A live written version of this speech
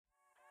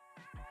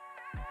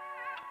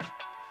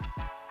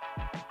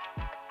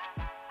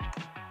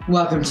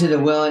Welcome to the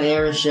Will and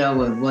Aaron Show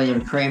with William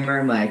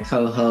Kramer, my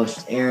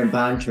co-host Aaron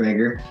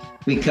Bontrager.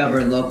 We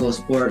cover local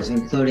sports,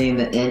 including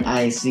the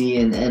NIC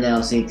and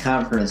NLC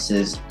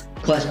conferences,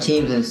 plus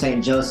teams in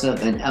St.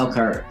 Joseph and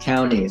Elkhart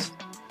counties.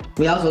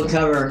 We also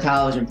cover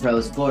college and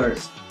pro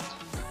sports.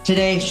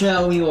 Today's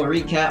show, we will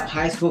recap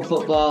high school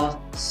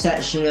football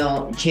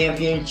sectional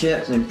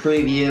championships and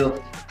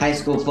preview high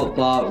school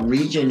football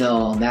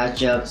regional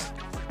matchups,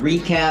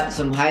 recap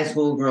some high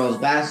school girls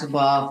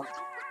basketball,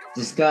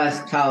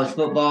 discuss college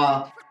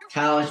football,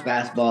 college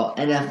basketball,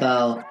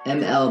 NFL,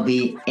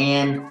 MLB,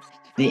 and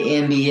the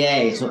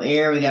NBA. So,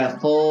 Aaron, we got a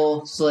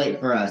full slate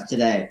for us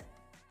today.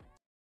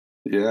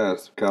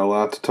 Yes, got a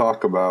lot to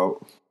talk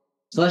about.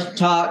 So let's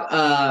talk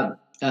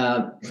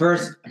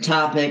first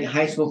topic,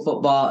 high school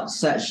football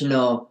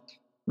sectional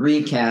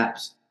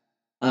recaps.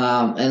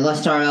 And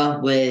let's start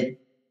off with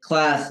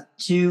Class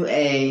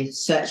 2A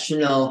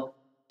sectional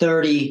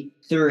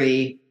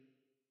 33.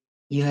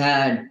 You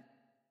had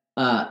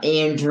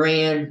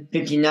Andran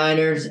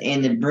 59ers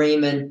and the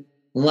Bremen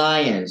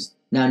Lions.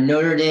 Now,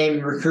 Notre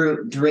Dame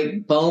recruit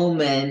Drake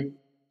Bowen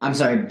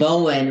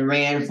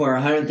ran for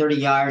 130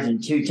 yards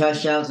and 2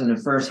 touchdowns in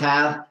the first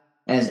half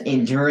as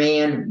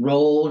Andran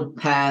rolled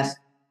past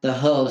the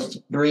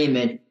host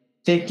Bremen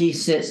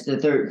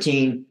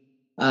 56-13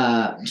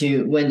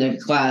 to win the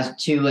Class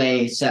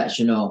 2A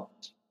sectional.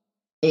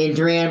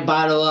 Andran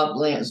bottled up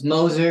Lance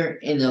Moser,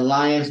 and the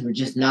Lions were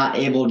just not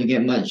able to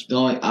get much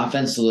going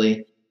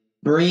offensively.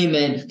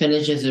 Bremen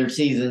finishes their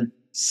season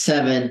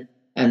 7-5.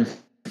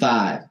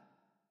 Class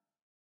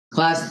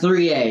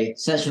 3A,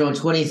 sectional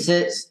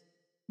 26,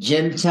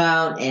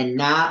 Jimtown and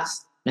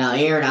Knox. Now,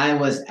 Aaron, I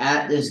was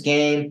at this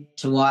game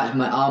to watch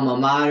my alma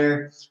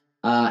mater,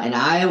 and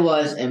I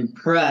was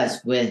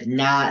impressed with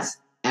Knox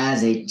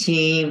as a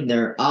team.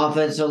 Their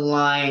offensive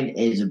line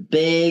is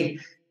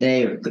big.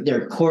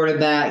 Their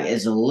quarterback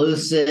is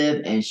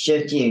elusive and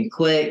shifty and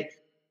quick,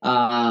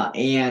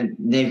 and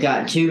they've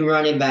got 2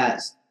 running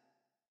backs.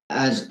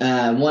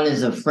 One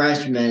is a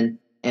freshman,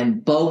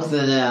 and both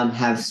of them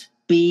have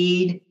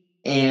speed,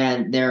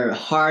 and they're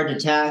hard to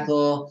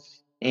tackle.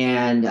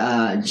 And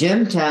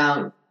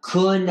Jimtown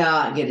could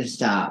not get a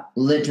stop.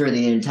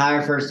 Literally, the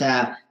entire first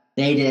half,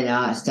 they did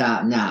not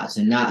stop Knox,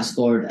 and Knox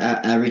scored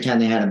every time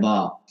they had a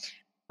ball.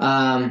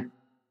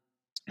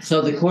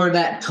 So the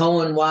quarterback,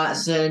 Cohen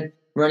Watson,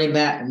 running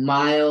back,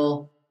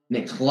 Mile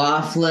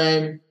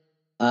McLaughlin,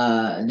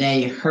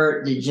 they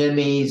hurt the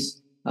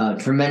Jimmies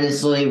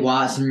tremendously.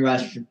 Watson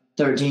rushed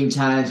 13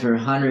 times for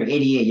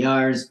 188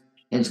 yards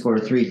and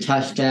scored 3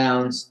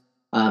 touchdowns.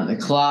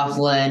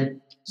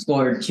 McLaughlin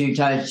scored 2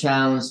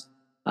 touchdowns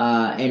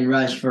and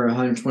rushed for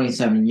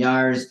 127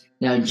 yards.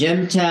 Now,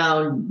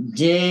 Jimtown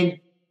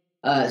did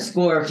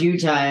score a few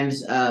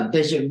times.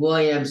 Bishop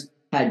Williams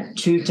had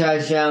 2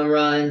 touchdown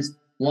runs,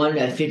 one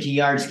a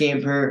 50-yard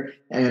scamper,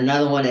 and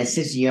another one a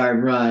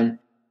 60-yard run.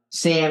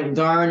 Sam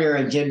Garner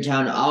of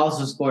Jimtown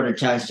also scored a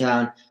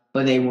touchdown,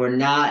 but they were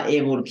not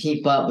able to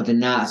keep up with the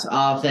Knox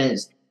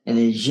offense. And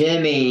the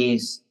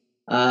Jimmies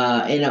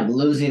ended up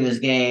losing this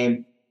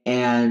game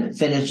and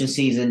finished the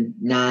season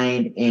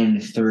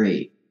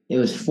 9-3. It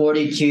was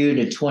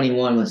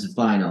 42-21 was the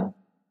final.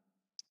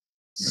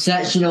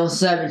 Sectional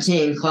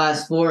 17,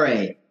 Class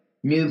 4A.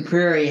 New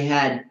Prairie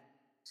had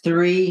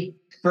 3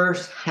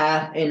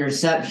 first-half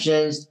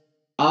interceptions,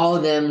 all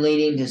of them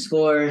leading to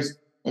scores,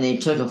 and they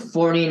took a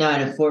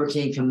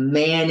 49-14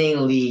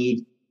 commanding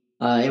lead.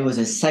 It was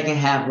a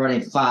second-half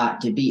running clock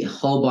to beat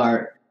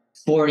Hobart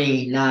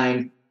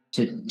 49-28.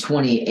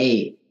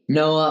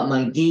 Noah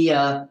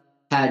Mangia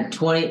had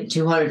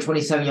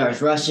 227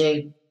 yards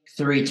rushing,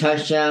 3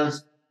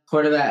 touchdowns.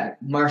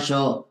 Quarterback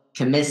Marshall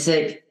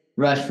Kamisic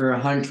rushed for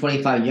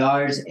 125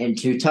 yards and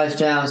 2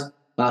 touchdowns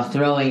while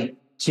throwing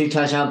 2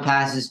 touchdown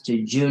passes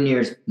to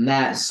juniors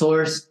Matt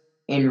Source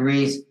and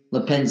Reese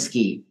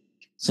Lipinski.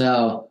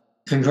 So,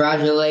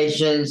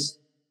 congratulations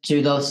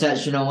to those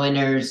sectional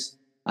winners.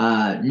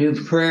 New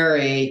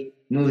Prairie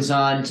moves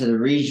on to the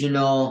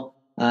regional.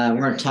 We're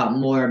going to talk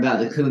more about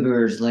the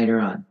Cougars later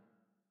on.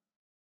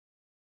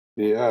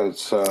 Yeah,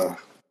 it's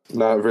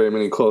not very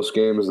many close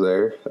games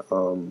there.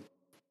 I'm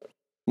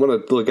going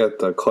to look at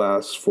the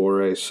Class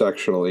 4A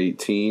sectional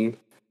 18.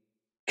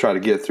 Try to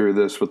get through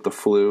this with the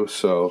flu.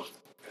 So,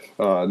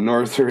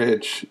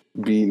 Northridge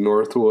beat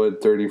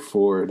Northwood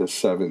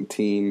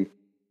 34-17.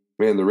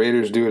 Man, the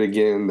Raiders do it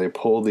again. They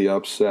pull the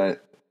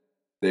upset.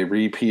 They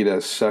repeat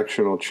as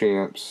sectional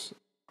champs.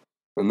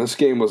 And this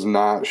game was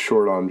not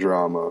short on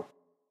drama.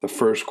 The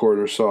first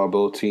quarter saw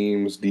both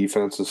teams'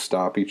 defenses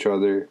stop each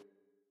other.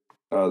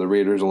 The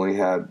Raiders only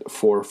had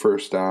 4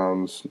 first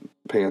downs.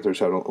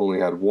 Panthers only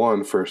had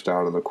 1 first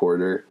down in the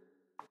quarter.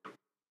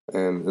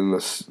 And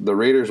the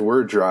Raiders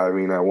were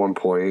driving at one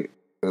point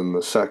in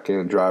the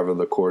second drive of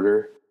the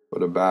quarter,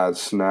 but a bad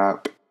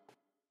snap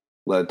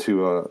led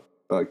to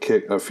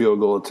a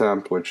field goal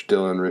attempt, which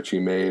Dylan Ritchie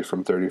made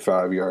from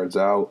 35 yards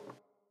out.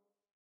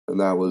 And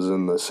that was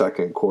in the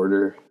second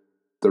quarter.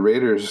 The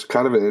Raiders,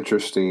 kind of an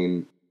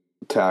interesting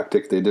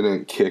tactic. They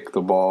didn't kick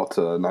the ball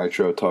to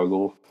Nitro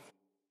Tuggle.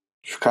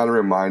 which kind of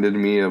reminded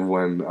me of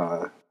when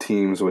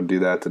teams would do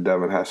that to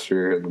Devin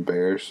Hester and the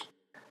Bears.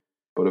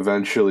 But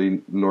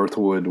eventually,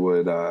 Northwood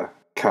would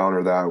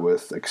counter that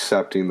with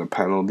accepting the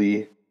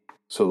penalty.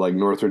 So, like,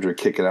 Northridge would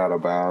kick it out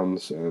of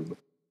bounds. And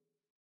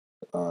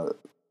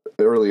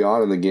early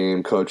on in the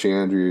game, Coach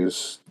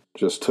Andrews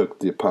just took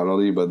the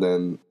penalty, but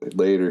then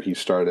later he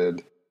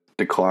started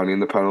declining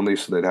the penalty,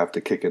 so they'd have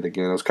to kick it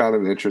again. It was kind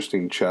of an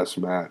interesting chess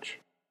match.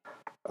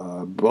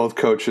 Both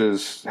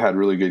coaches had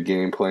really good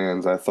game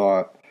plans, I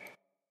thought,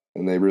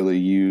 and they really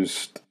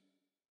used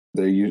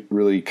everything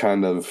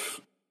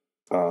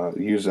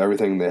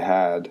they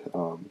had.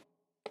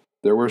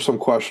 There were some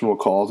questionable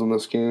calls in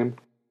this game,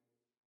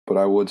 but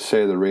I would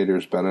say the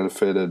Raiders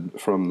benefited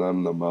from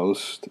them the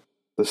most.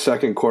 The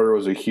second quarter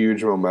was a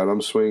huge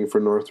momentum swing for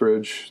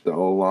Northridge. The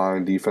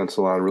O-line,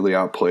 defensive line really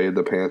outplayed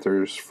the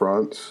Panthers'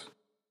 fronts.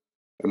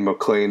 And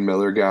McLean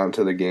Miller got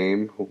into the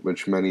game,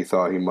 which many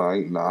thought he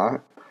might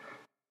not.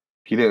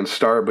 He didn't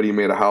start, but he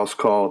made a house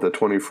call with a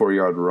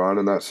 24-yard run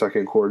in that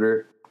second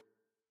quarter.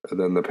 And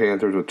then the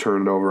Panthers would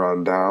turn it over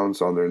on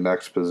downs on their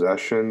next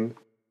possession.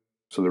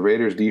 So the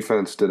Raiders'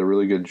 defense did a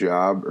really good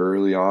job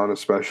early on,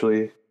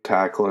 especially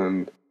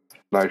tackling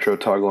Nitro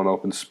Tuggle in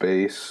open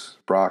space.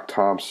 Brock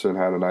Thompson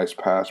had a nice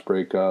pass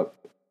breakup,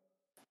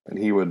 and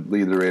he would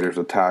lead the Raiders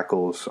with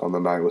tackles on the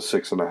night with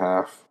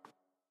 6.5.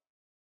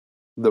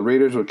 The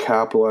Raiders would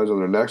capitalize on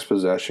their next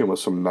possession with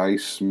some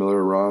nice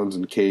Miller runs,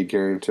 and Cade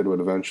Carrington would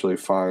eventually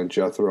find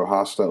Jethro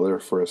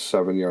Hostetler for a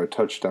 7-yard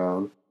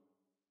touchdown.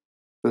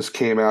 This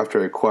came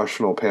after a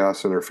questionable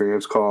pass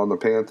interference call on the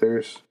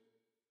Panthers,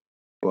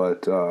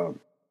 but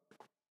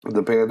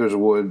the Panthers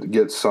would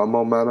get some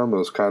momentum. It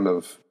was kind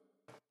of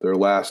their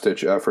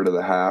last-ditch effort of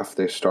the half.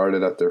 They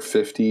started at their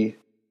 50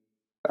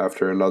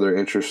 after another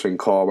interesting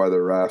call by the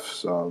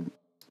refs.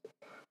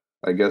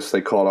 I guess they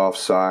called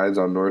offsides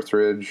on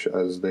Northridge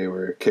as they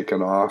were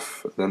kicking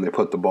off. Then they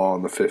put the ball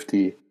on the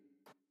 50.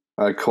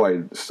 I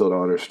quite still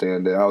don't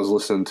understand it. I was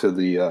listening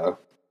to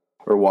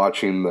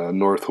watching the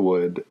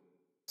Northwood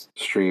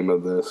stream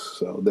of this,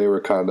 so they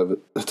were kind of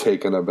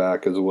taken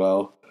aback as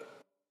well.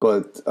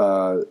 But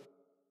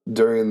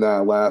during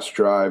that last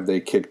drive, they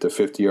kicked a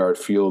 50-yard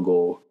field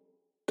goal,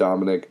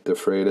 Dominic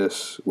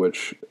DeFreitas,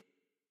 which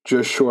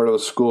just short of a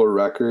school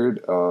record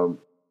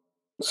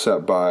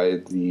set by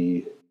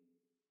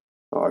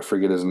I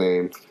forget his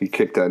name. He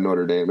kicked at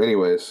Notre Dame.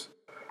 Anyways,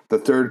 the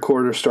third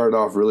quarter started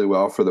off really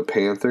well for the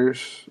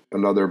Panthers.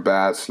 Another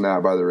bad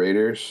snap by the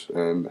Raiders,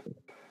 and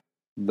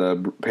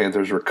the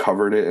Panthers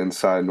recovered it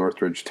inside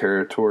Northridge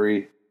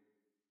territory.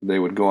 They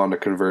would go on to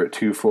convert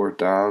 2 fourth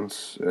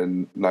downs,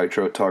 and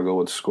Nitro Tuggle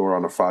would score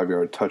on a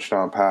 5-yard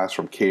touchdown pass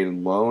from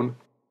Caden Lone.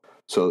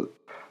 So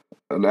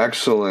an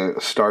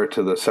excellent start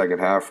to the second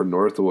half for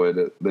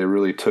Northwood. They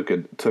really took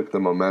the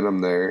momentum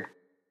there.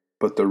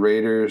 But the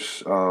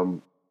Raiders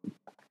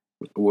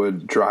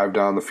would drive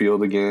down the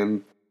field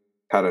again,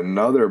 had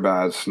another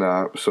bad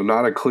snap, so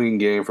not a clean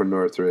game for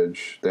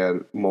Northridge. They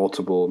had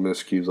multiple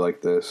miscues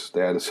like this. They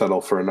had to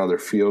settle for another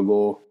field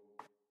goal.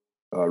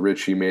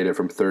 Richie made it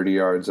from 30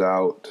 yards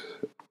out.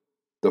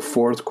 The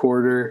fourth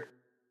quarter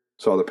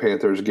saw the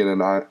Panthers get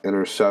an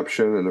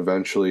interception, and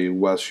eventually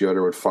Wes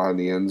Yoder would find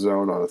the end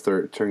zone on a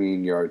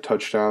 13-yard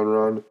touchdown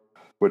run,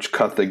 which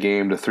cut the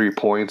game to 3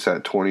 points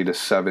at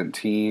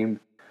 20-17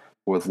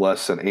 with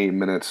less than 8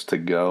 minutes to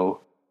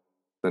go.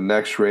 The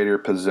next Raider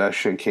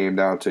possession came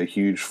down to a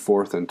huge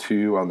 4th and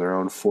 2 on their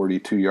own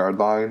 42-yard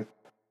line.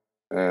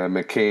 And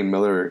McCain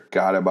Miller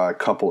got it by a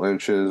couple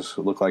inches.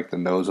 It looked like the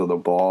nose of the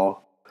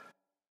ball.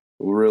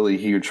 Really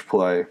huge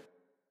play.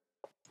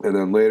 And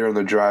then later in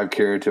the drive,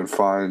 Carrington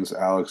finds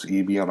Alex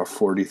Eby on a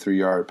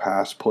 43-yard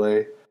pass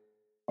play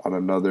on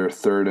another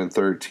 3rd and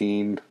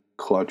 13.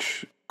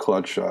 Clutch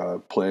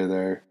play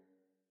there.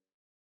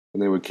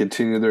 And they would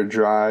continue their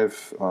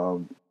drive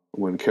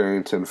when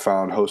Carrington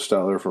found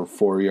Hostetler from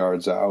 4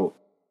 yards out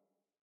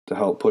to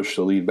help push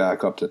the lead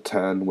back up to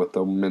 10 with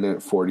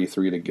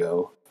 1:43 to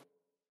go.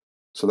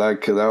 So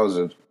that was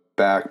a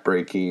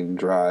back-breaking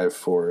drive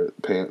for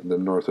the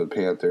Northwood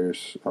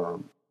Panthers.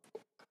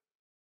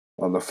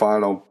 On the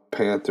final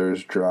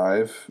Panthers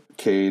drive,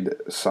 Cade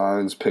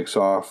Signs picks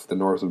off the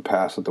Northwood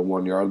pass at the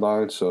 1-yard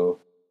line, so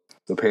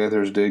the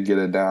Panthers did get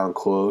it down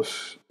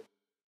close.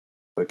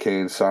 But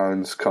Cade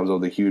Signs comes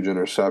up with a huge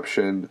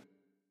interception.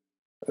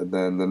 And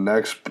then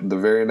the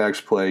very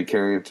next play,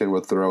 Carrington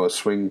would throw a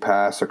swing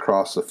pass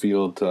across the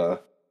field to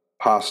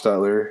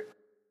Hostetler,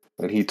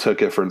 and he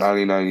took it for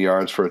 99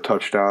 yards for a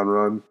touchdown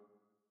run,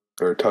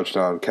 or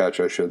touchdown catch,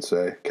 I should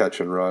say, catch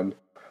and run.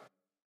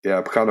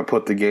 Yeah, kind of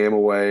put the game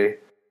away.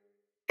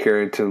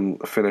 Carrington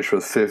finished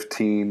with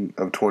 15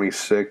 of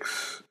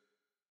 26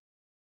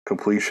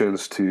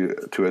 completions to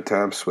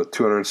attempts with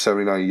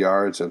 279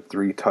 yards and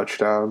 3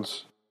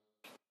 touchdowns.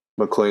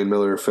 McLean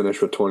Miller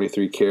finished with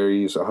 23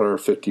 carries,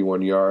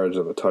 151 yards,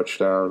 and a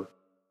touchdown.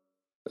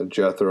 And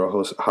Jethro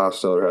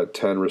Hostetler had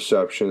 10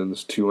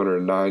 receptions,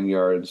 209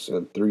 yards,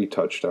 and 3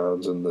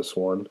 touchdowns in this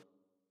one.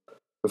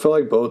 I feel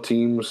like both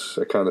teams,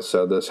 I kind of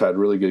said this, had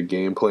really good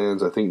game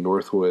plans. I think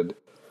Northwood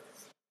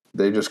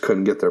they just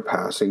couldn't get their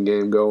passing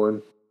game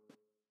going.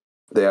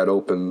 They had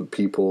open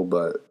people,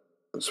 but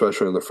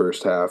especially in the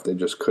first half, they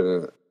just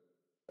couldn't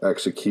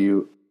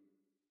execute.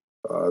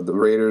 The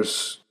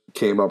Raiders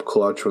came up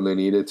clutch when they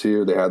needed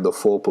to. They had the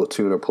full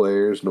platoon of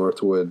players.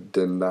 Northwood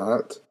did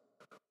not.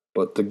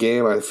 But the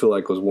game, I feel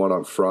like, was won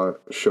up front,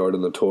 short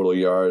in the total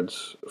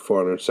yards,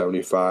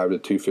 475 to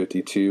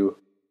 252.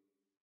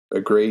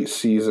 A great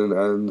season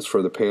ends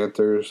for the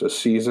Panthers. A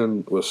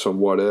season with some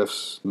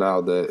what-ifs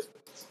now that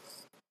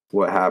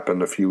what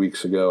happened a few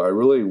weeks ago. I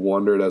really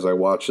wondered as I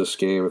watched this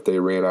game if they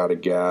ran out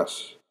of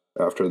gas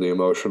after the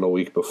emotional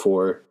week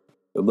before.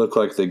 It looked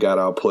like they got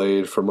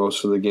outplayed for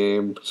most of the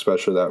game,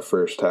 especially that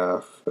first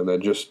half, and they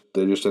just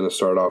didn't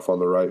start off on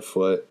the right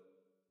foot.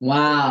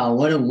 Wow,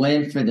 what a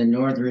win for the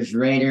Northridge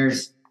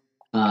Raiders.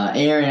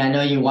 Aaron, I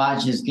know you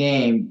watch this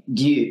game.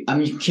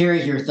 I'm just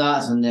curious your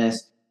thoughts on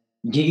this.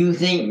 Do you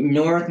think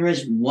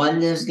Northridge won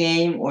this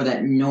game or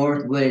that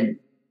Northwood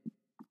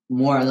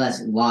more or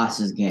less lost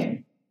this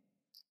game?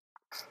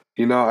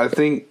 I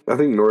think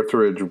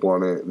Northridge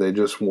won it. They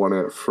just won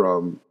it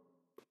from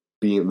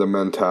being the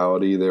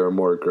mentality. They were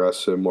more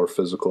aggressive, more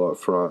physical up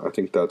front. I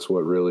think that's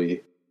what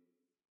really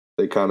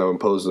they kind of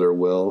imposed their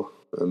will,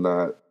 and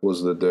that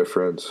was the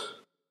difference.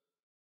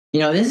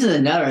 This is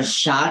another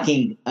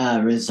shocking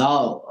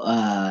result.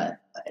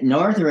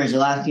 Northridge the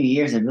last few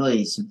years have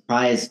really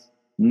surprised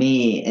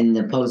me in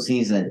the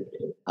postseason.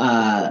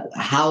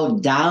 How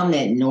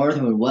dominant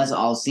Northwood was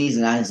all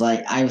season. I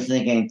was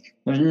thinking,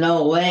 there's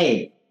no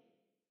way.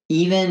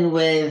 Even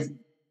with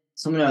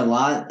some of their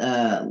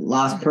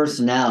lost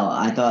personnel,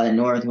 I thought that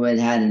Northwood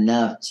had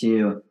enough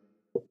to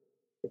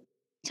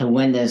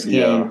win this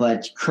game. Yeah.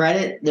 But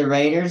credit the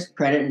Raiders,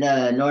 credit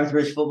the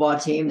Northridge football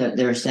team,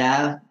 their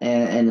staff,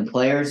 and the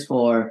players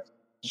for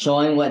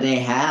showing what they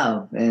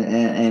have.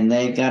 And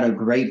they've got a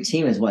great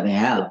team is what they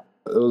have.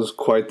 It was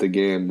quite the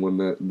game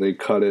when they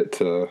cut it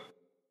to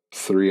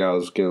 3. I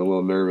was getting a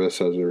little nervous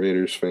as a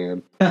Raiders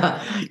fan.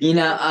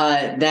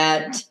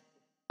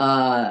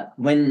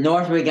 When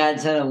Northwood got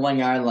to the 1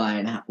 yard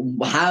line,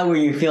 how were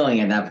you feeling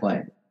at that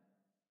point?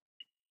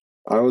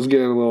 I was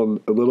getting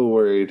a little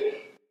worried,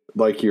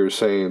 like you were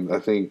saying. I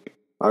think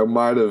I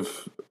might have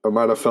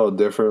felt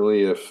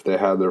differently if they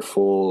had their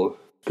full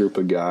group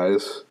of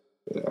guys.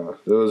 Yeah,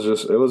 it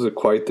was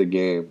quite the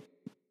game.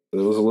 It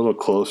was a little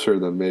closer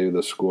than maybe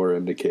the score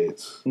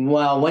indicates.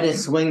 Well, what a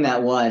swing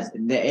that was!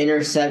 The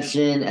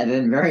interception and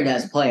then very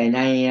nice play, a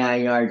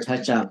 99-yard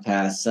touchdown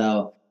pass.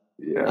 So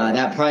yeah,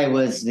 that probably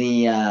was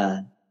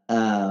a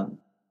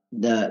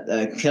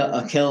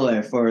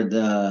killer for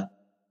the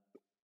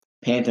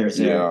Panthers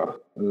there. Yeah.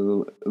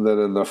 And then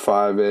in the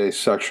 5A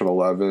Section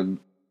 11,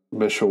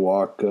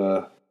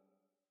 Mishawaka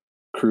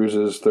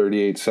cruises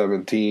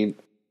 38-17.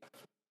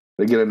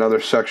 They get another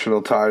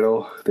sectional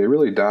title. They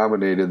really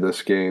dominated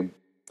this game.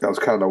 I was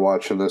kind of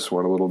watching this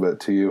one a little bit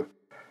too.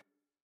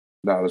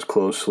 Not as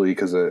closely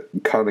because it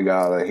kind of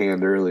got out of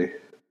hand early.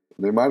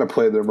 They might have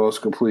played their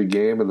most complete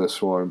game in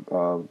this one,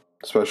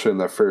 especially in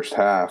the first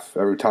half.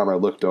 Every time I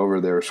looked over,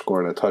 they were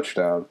scoring a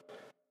touchdown.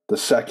 The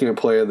second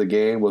play of the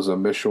game was a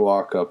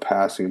Mishawaka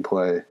passing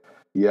play.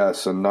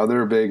 Yes,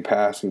 another big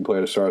passing play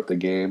to start the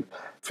game.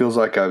 Feels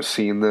like I've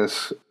seen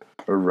this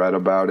or read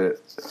about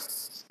it.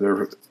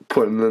 They're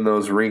putting in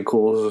those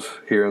wrinkles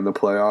here in the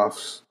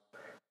playoffs.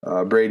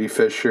 Brady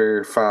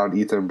Fisher found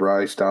Ethan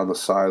Bryce down the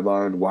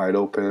sideline wide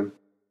open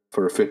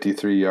for a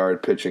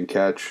 53-yard pitch and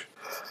catch.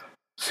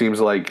 Seems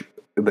like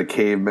the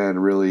Cavemen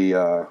really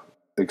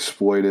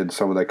exploited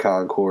some of the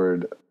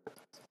Concord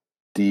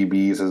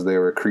DBs as they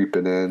were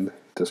creeping in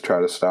to try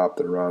to stop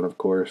the run, of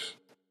course.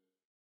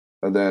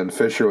 And then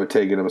Fisher would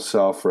take it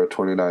himself for a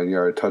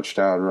 29-yard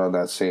touchdown run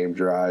that same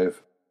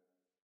drive.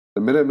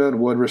 The Minutemen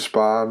would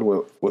respond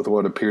with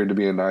what appeared to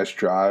be a nice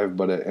drive,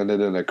 but it ended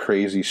in a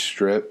crazy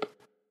strip,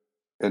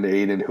 and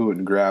Aiden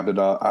Hooten grabbed it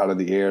out of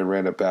the air and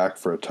ran it back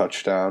for a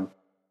touchdown.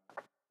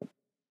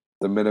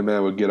 The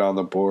Minutemen would get on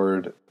the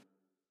board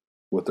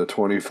with a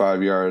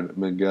 25-yard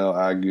Miguel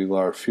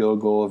Aguilar field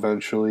goal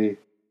eventually.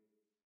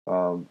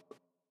 The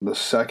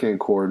second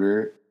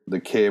quarter, the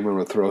Cavemen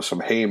would throw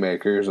some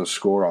haymakers and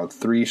score on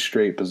 3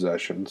 straight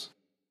possessions.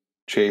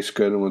 Chase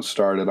Goodwin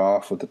started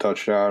off with the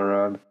touchdown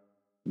run.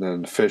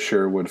 Then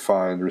Fisher would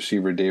find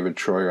receiver David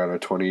Troyer on a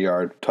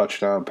 20-yard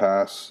touchdown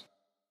pass.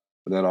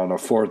 And then on a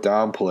 4th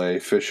down play,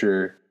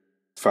 Fisher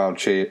found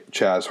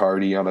Chaz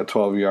Hardy on a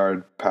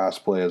 12-yard pass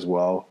play as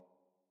well.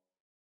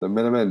 The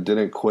Minutemen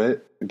didn't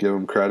quit. Give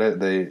them credit.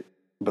 They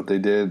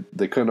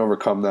couldn't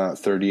overcome that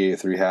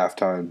 38-3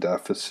 halftime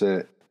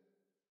deficit.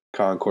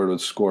 Concord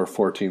would score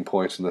 14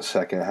 points in the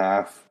second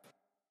half.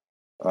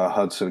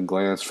 Hudson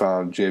Glantz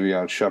found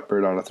Javion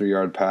Shepard on a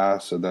 3-yard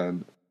pass, and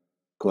then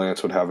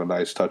Glantz would have a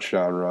nice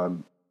touchdown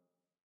run,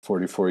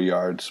 44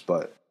 yards.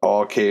 But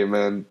all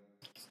Cavemen,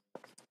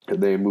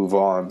 and they move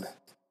on.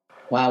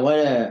 Wow,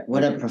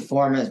 what a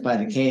performance by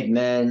the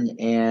Cavemen,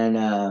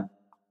 and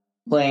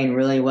playing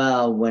really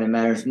well when it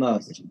matters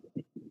most.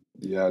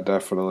 Yeah,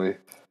 definitely.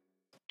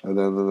 And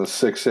then in the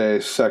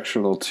 6A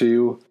Sectional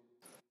 2,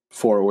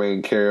 Fort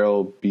Wayne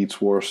Carroll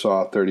beats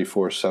Warsaw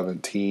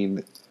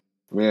 34-17.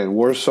 Man,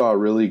 Warsaw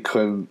really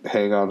couldn't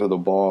hang on to the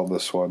ball in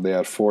this one. They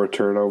had 4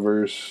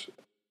 turnovers.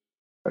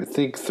 I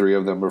think 3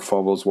 of them were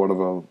fumbles. One of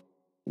them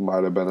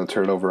might have been a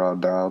turnover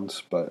on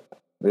downs. But,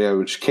 yeah,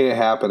 which can't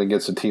happen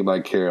against a team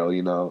like Carroll.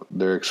 You know,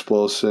 they're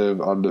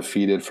explosive,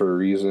 undefeated for a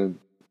reason.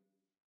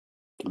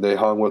 They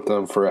hung with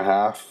them for a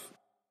half.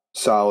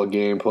 Solid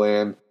game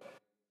plan.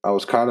 I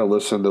was kind of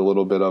listening to a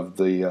little bit of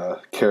the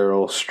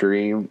Carroll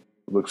stream.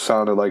 It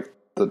sounded like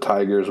the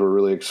Tigers were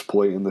really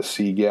exploiting the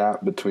C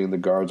gap between the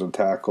guards and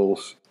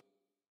tackles.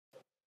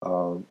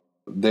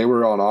 They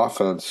were on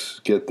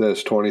offense, get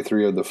this,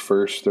 23 of the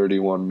first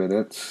 31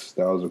 minutes.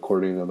 That was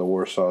according to the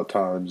Warsaw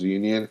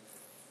Times-Union.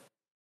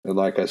 And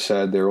like I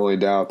said, they were only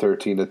down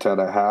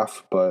 13-10 at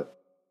half, but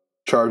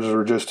Chargers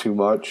were just too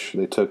much.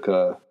 They took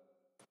a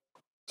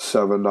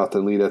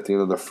 7-0 lead at the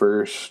end of the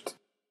first.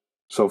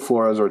 So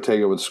Flores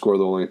Ortega would score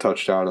the only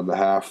touchdown in the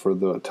half for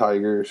the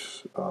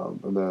Tigers.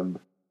 And then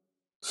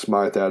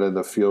Smythe added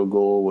a field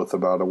goal with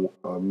about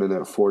a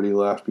minute 40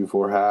 left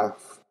before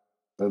half.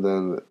 And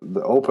then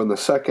the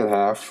second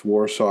half,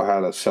 Warsaw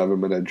had a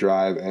 7-minute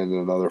drive and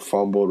another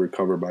fumble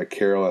recovered by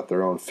Carroll at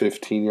their own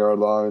 15-yard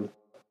line.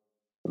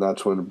 And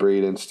that's when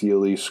Braden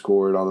Steele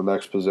scored on the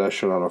next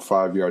possession on a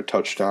 5-yard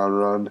touchdown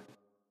run.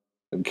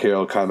 And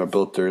Carroll kind of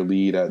built their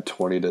lead at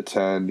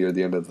 20-10 near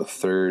the end of the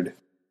third.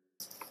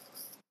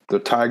 The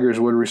Tigers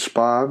would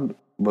respond,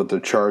 but the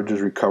Chargers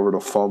recovered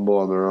a fumble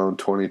on their own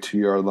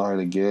 22-yard line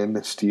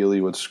again. Steele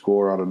would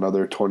score on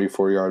another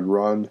 24-yard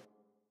run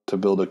to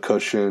build a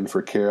cushion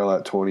for Carroll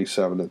at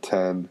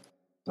 27-10.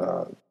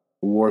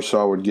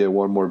 Warsaw would get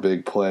one more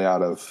big play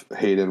out of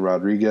Hayden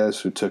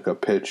Rodriguez, who took a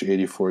pitch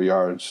 84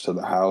 yards to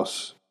the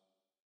house.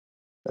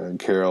 And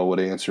Carroll would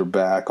answer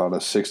back on a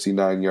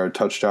 69-yard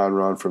touchdown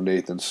run from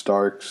Nathan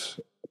Starks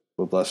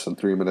with less than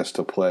 3 minutes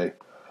to play.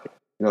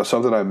 You know,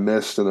 something I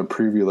missed in the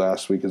preview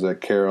last week is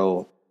that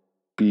Carroll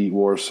beat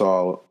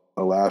Warsaw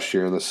last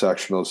year in the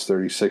sectionals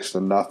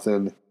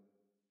 36-0.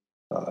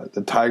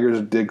 The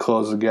Tigers did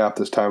close the gap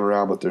this time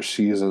around, but their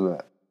season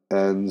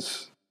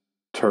ends.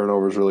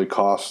 Turnovers really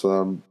cost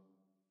them.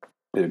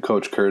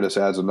 Coach Curtis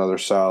adds another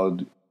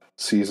solid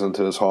season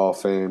to his Hall of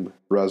Fame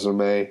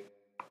resume.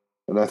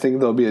 And I think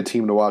they'll be a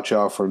team to watch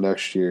out for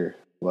next year,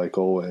 like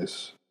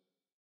always.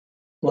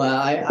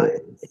 Well,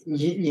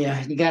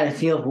 you got to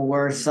feel for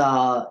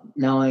Warsaw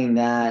knowing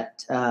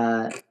that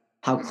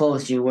how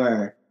close you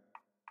were,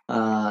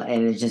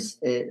 and it's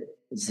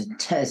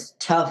a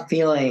tough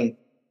feeling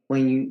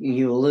when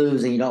you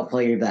lose and you don't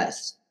play your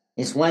best.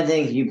 It's one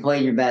thing if you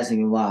play your best and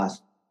you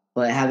lost,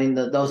 but having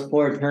those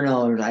 4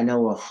 turnovers, I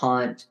know will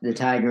haunt the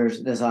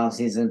Tigers this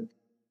offseason.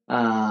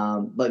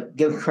 But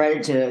give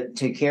credit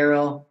to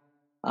Carroll.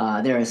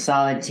 They're a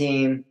solid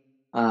team.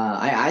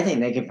 I think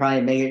they could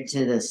probably make it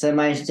to the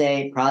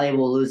semi-state. Probably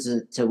will lose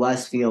to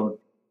Westfield,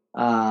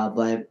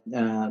 but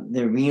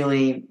they're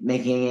really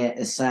making it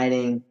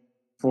exciting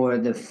for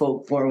the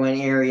Fort Wayne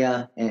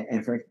area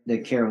and for the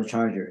Carroll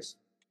Chargers.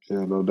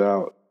 Yeah, no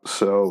doubt.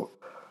 So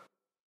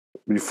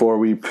before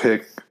we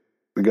pick,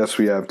 I guess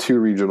we have 2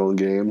 regional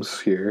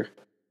games here.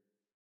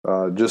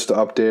 Just to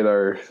update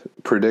our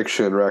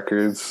prediction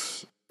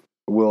records,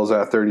 Will's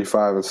at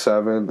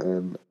 35-7,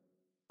 and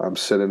I'm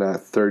sitting at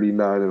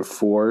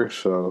 39-4,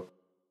 so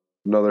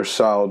another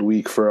solid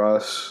week for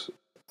us.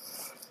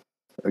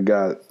 I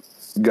got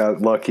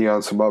lucky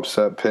on some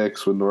upset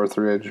picks with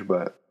Northridge,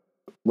 but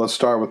let's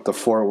start with the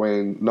Fort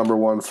Wayne, number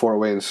 1 Fort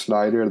Wayne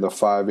Snyder, the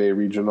 5A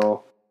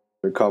regional.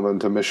 They're coming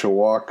to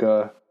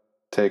Mishawaka,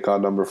 take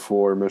on number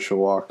 4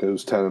 Mishawaka,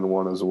 who's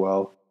 10-1 as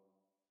well.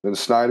 And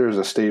Snyder is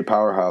a state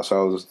powerhouse. I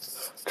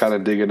was kind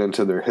of digging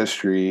into their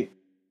history.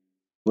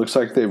 Looks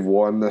like they've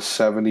won the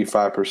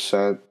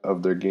 75%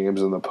 of their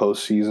games in the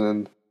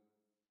postseason.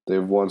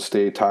 They've won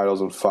state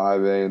titles in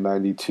 5A in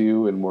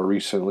 92 and more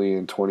recently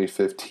in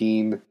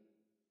 2015.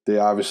 They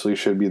obviously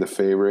should be the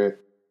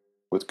favorite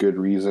with good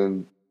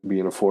reason,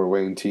 being a Fort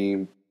Wayne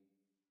team,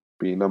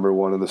 being number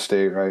 1 in the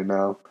state right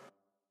now.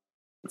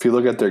 If you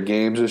look at their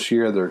games this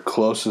year, their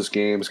closest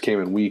games came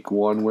in week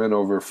 1 win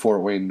over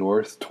Fort Wayne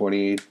North,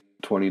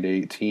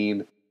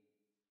 20-18.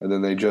 And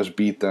then they just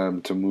beat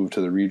them to move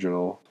to the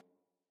regional.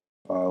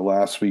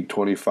 Last week,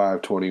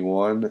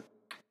 25-21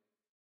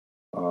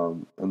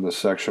 in the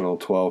sectional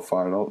 12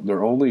 final.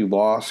 Their only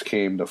loss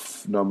came to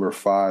number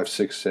 5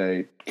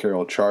 6A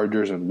Carroll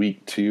Chargers in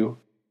week 2.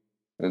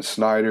 And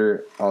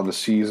Snyder on the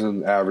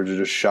season averages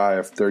just shy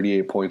of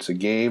 38 points a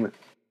game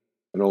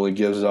and only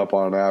gives up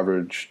on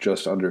average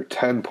just under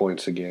 10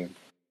 points a game.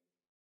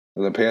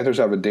 And the Panthers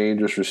have a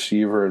dangerous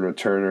receiver and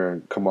returner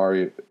in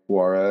Kamari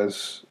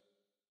Juarez.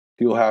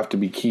 He'll have to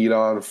be keyed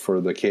on for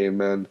the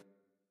Cavemen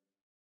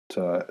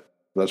to...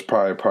 That's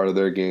probably part of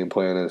their game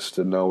plan is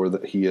to know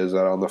where he is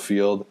at on the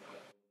field.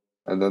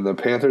 And then the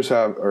Panthers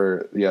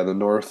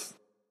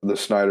the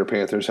Snyder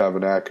Panthers have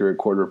an accurate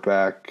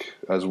quarterback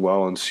as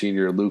well in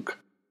senior Luke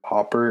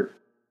Hoppert.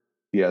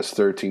 He has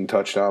 13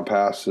 touchdown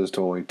passes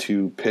to only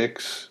 2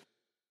 picks.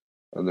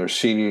 And their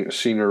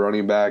senior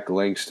running back,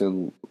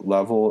 Langston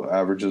Level,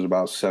 averages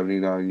about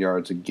 79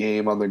 yards a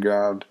game on the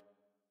ground.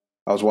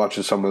 I was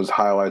watching some of his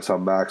highlights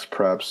on Max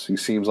Preps. He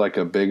seems like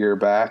a bigger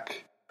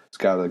back. He's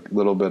got a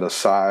little bit of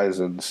size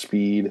and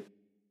speed,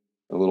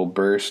 a little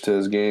burst to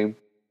his game.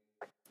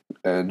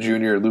 And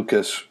junior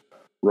Lucas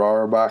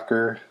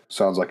Rohrbacher,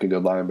 sounds like a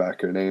good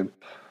linebacker name.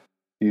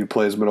 He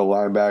plays middle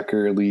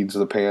linebacker, leads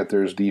the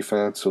Panthers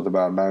defense with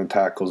about 9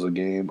 tackles a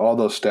game. All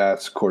those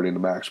stats according to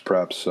Max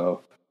Preps.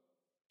 So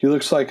he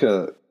looks like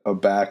a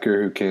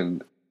backer who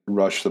can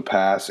rush the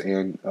pass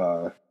and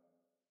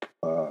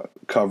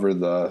cover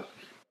the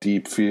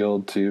deep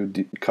field too,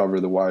 cover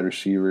the wide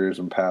receivers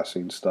and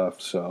passing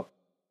stuff. So,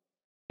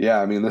 yeah,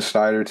 I mean, the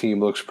Snyder team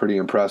looks pretty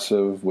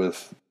impressive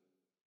with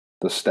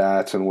the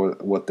stats and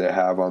what they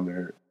have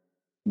on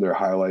their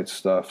highlight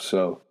stuff.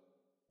 So,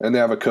 and they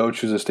have a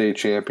coach who's a state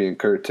champion,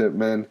 Kurt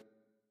Tippmann.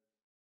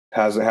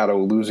 Hasn't had a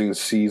losing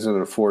season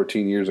in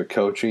 14 years of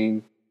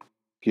coaching.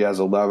 He has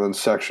 11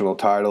 sectional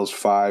titles,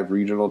 5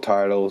 regional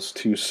titles,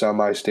 2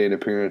 semi-state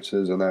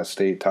appearances, and that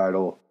state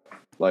title,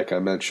 like I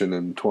mentioned,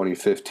 in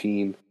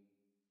 2015.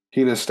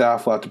 He and his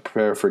staff will have to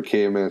prepare for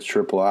Caveman's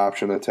triple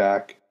option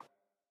attack.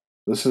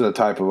 This is a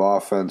type of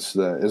offense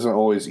that isn't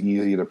always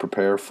easy to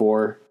prepare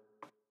for.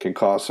 Can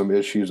cause some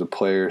issues with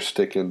players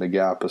sticking to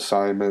gap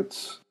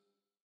assignments.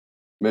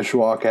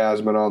 Mishawaka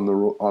has been on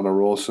a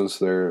roll since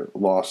their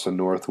loss to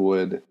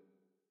Northwood.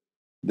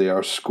 They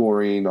are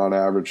scoring on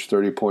average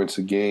 30 points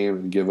a game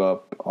and give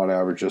up on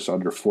average just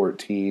under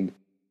 14.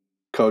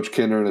 Coach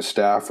Kinder and his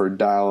staff are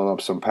dialing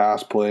up some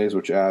pass plays,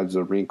 which adds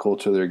a wrinkle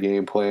to their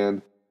game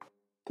plan.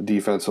 The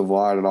defensive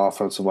line and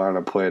offensive line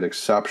have played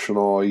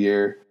exceptional all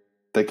year.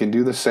 They can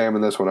do the same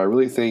in this one. I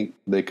really think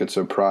they could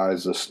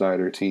surprise the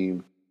Snyder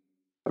team.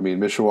 I mean,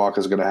 Mishawaka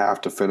is going to have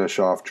to finish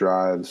off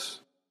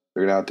drives.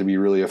 They're going to have to be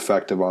really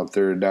effective on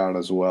third down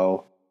as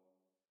well.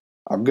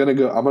 I'm going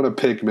to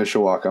pick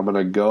Mishawaka. I'm going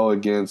to go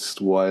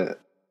against what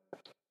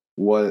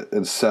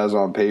it says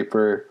on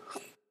paper.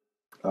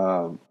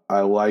 I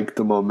like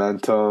the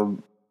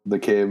momentum the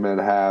Cavemen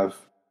have.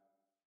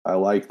 I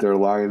like their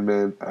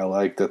linemen. I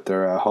like that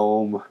they're at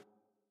home.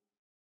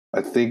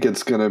 I think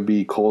it's going to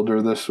be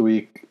colder this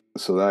week,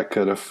 so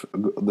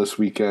this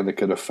weekend it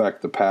could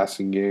affect the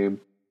passing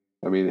game.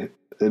 I mean,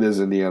 it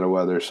is Indiana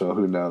weather, so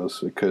who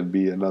knows? It could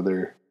be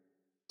another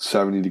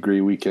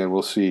 70-degree weekend.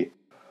 We'll see.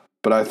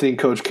 But I think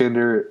Coach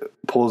Kinder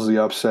pulls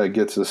the upset,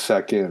 gets a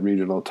second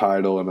regional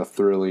title, and a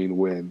thrilling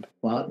win.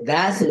 Well,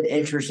 that's an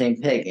interesting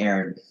pick,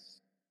 Aaron.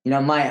 You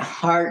know, my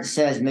heart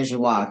says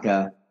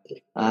Mishawaka.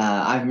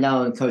 I've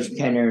known Coach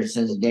Kinder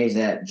since the days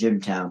at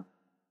Jimtown.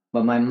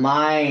 But my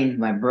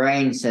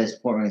brain says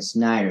Portland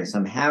Snyder. So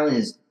I'm having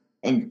this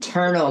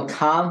internal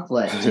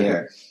conflict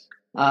here.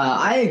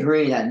 I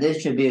agree that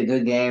this should be a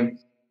good game.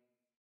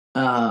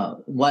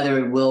 Whether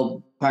it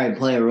will probably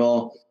play a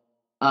role.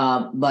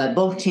 But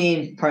both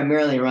teams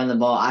primarily run the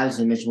ball.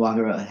 Obviously,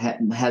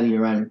 Mishawaka heavy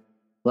run.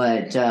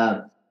 But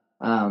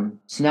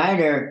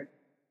Snyder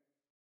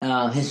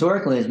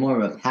historically is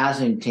more of a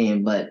passing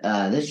team, but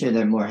this year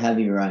they're more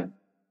heavy run.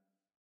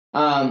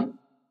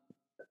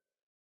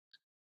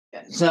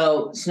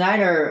 So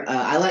Snyder,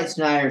 I like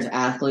Snyder's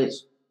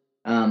athletes.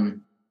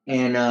 And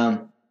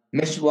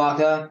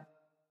Mishawaka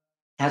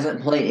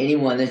hasn't played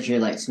anyone this year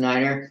like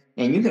Snyder.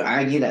 And you could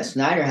argue that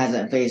Snyder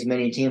hasn't faced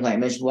many teams like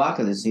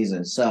Mishawaka this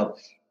season. So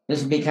this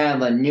would be kind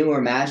of a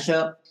newer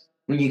matchup.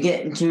 When you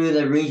get into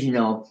the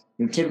regional,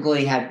 you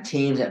typically have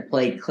teams that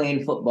play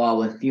clean football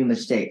with few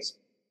mistakes.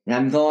 And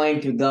I'm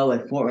going to go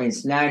with Fort Wayne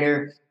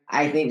Snyder.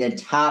 I think the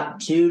top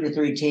 2 to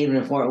 3 teams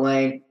in Fort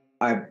Wayne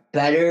are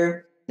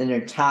better than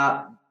the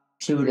top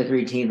 2 to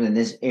 3 teams in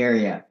this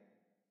area.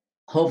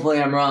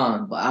 Hopefully I'm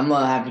wrong, but I'm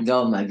going to have to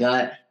go with my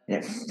gut.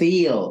 And it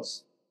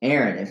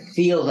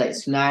feels like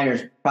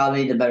Snyder's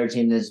probably the better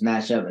team in this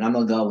matchup, and I'm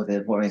going to go with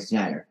it, Fort Wayne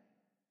Snyder.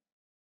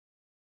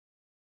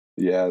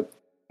 Yeah,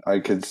 I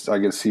could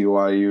see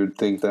why you would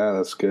think that.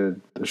 That's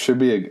good. It should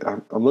be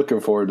I'm looking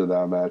forward to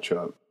that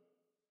matchup.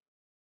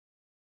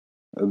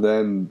 And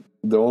then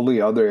the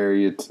only other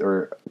area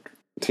or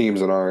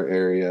teams in our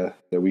area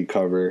that we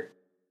cover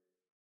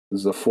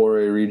is the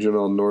 4A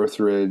regional.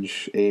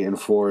 Northridge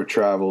 8-4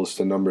 travels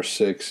to number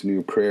 6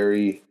 New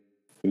Prairie,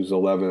 who's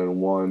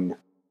 11-1.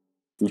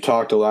 We've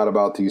talked a lot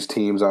about these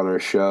teams on our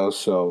show,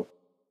 so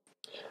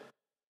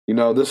you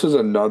know this is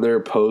another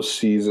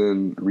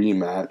postseason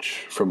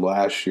rematch from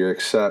last year,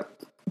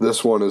 except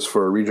this one is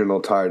for a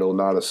regional title,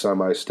 not a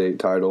semi-state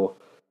title.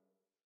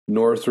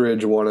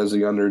 Northridge won as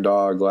the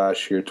underdog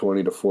last year,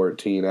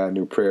 20-14 at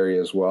New Prairie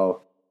as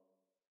well.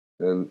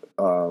 And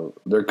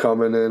they're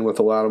coming in with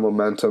a lot of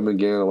momentum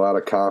again, a lot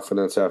of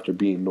confidence after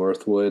beating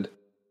Northwood.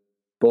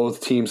 Both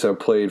teams have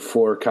played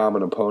 4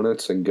 common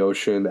opponents in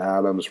Goshen,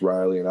 Adams,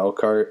 Riley, and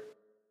Elkhart.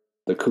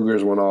 The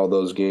Cougars won all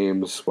those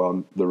games,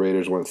 while the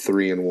Raiders went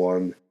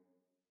 3-1.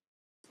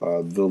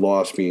 The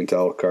loss being to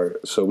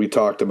Elkhart. So we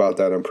talked about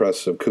that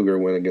impressive Cougar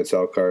win against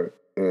Elkhart.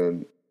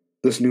 And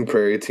this New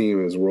Prairie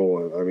team is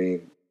rolling. I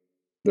mean,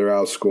 They're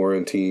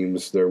outscoring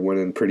teams. They're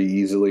winning pretty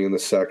easily in the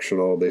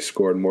sectional. They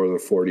scored more than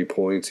 40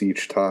 points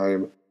each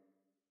time.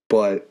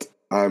 But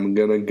I'm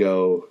going to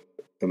go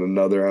in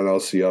another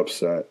NLC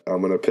upset.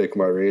 I'm going to pick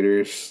my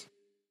Raiders.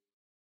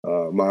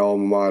 My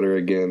alma mater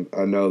again.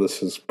 I know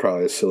this is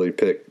probably a silly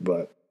pick,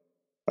 but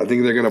I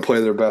think they're going to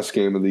play their best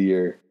game of the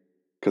year.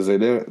 Because they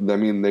didn't. I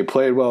mean, they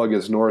played well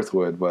against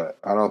Northwood, but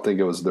I don't think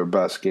it was their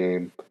best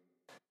game.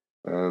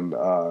 And,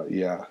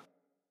 yeah,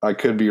 I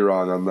could be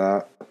wrong on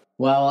that.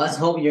 Well, let's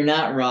hope you're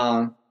not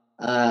wrong.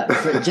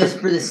 Just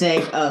for the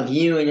sake of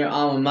you and your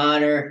alma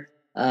mater,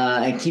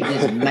 and keep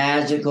this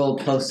magical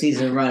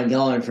postseason run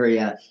going for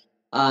you.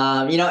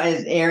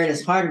 As Aaron,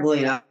 it's hard to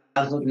believe. I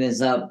was looking this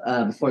up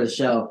before the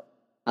show.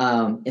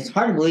 It's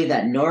hard to believe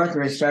that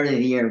Northwood started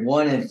the year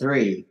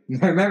 1-3.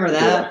 Remember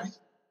that? Yeah.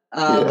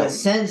 But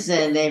since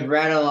then, they've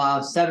rattled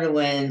off 7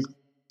 wins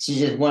to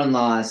just 1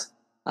 loss.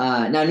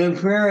 Now, New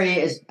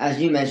Prairie, as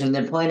you mentioned,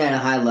 they're playing at a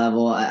high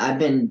level. I've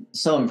been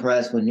so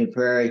impressed with New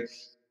Prairie.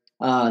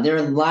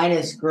 Their line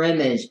of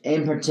scrimmage,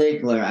 in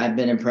particular, I've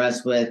been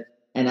impressed with.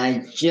 And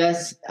I'm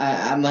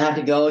going to have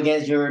to go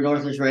against your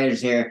Northwest Raiders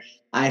here.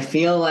 I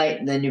feel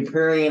like the New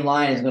Prairie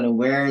line is going to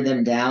wear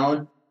them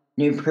down.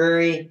 New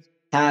Prairie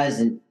has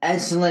an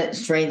excellent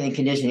strength and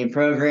conditioning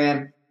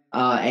program.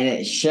 And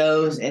it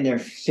shows in their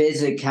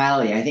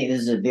physicality. I think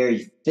this is a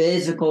very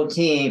physical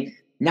team.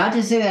 Not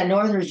to say that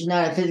Northridge is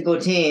not a physical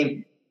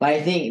team, but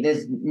I think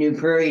this New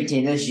Prairie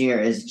team this year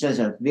is just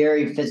a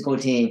very physical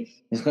team.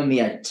 It's going to be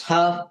a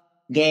tough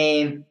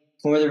game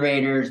for the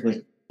Raiders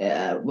with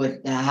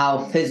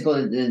how physical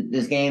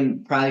this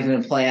game probably is going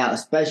to play out,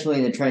 especially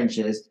in the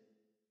trenches.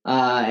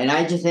 And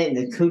I just think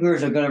the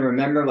Cougars are going to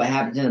remember what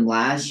happened to them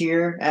last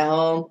year at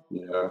home.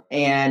 Yeah.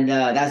 And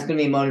that's going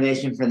to be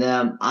motivation for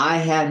them. I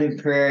have New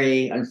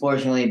Prairie,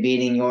 unfortunately,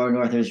 beating your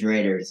Northwest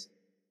Raiders.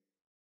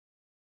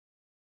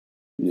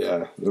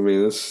 Yeah. I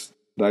mean,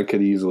 that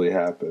could easily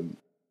happen.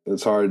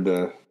 It's hard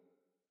to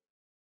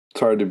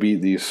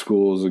beat these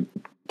schools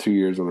 2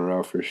 years in a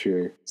row for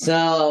sure.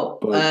 So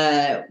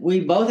we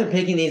both are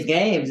picking these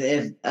games.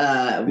 If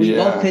we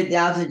both picked the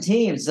opposite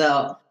team,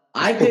 so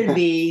I could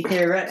be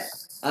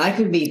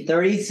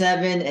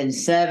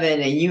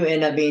 37-7, and you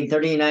end up being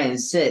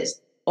 39-6,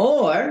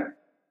 or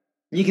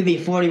you could be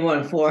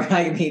 41-4, and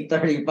I could be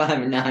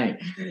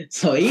 35-9.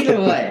 So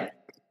either way,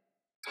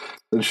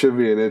 it should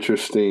be an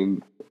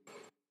interesting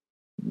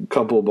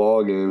couple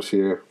ball games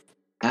here.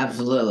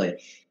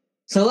 Absolutely.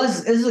 So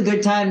this is a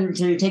good time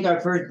to take our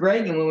first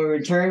break, and when we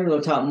return,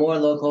 we'll talk more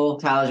local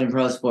college and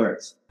pro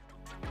sports.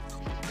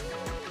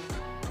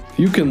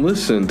 You can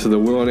listen to the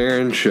Will and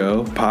Aaron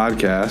Show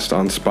podcast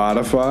on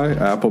Spotify,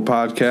 Apple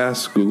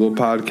Podcasts, Google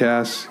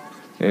Podcasts,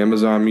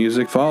 Amazon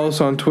Music. Follow us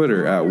on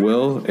Twitter at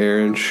Will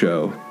Aaron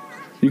Show.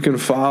 You can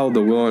follow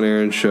the Will and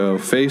Aaron Show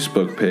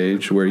Facebook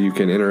page, where you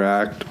can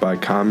interact by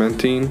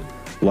commenting,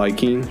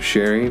 liking,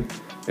 sharing,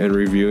 and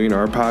reviewing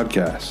our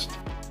podcast.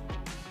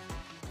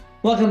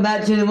 Welcome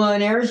back to the Will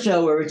and Aaron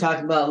Show, where we talk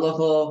about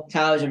local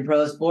college and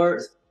pro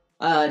sports.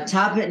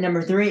 Topic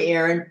number 3,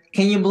 Aaron.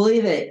 Can you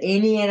believe it?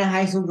 Indiana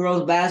high school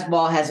girls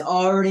basketball has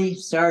already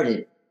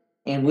started.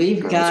 And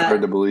we've got... That's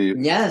hard to believe.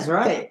 Yeah, that's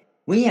right.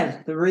 We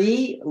have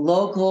 3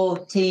 local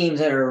teams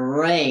that are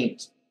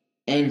ranked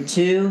in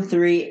 2,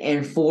 3,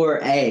 and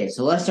 4A.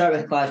 So let's start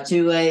with Class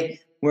 2A,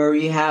 where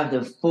you have the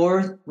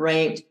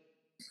 4th-ranked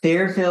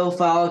Fairfield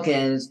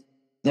Falcons.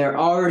 They're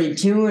already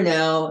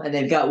 2-0, and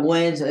they've got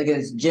wins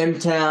against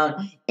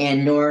Jimtown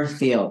and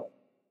Northfield.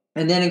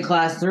 And then in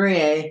Class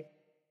 3A,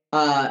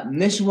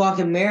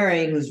 Mishawaka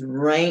Marion, who's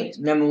ranked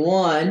number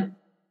 1,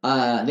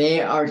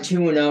 they are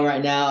 2-0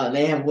 right now.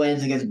 They have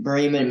wins against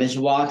Bremen and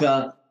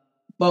Mishawaka.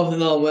 Both of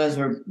those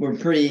wins were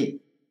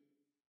pretty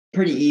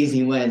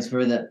easy wins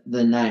for the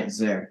Knights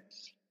there.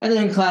 And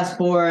then in Class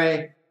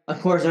 4A,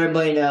 of course,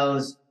 everybody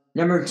knows,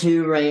 number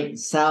 2 ranked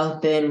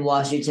South Bend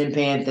Washington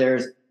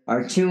Panthers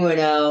are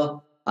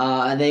 2-0.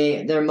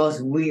 Their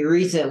most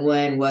recent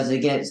win was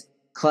against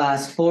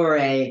Class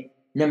 4A,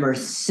 number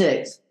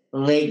 6,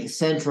 Lake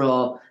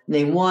Central.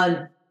 They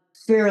won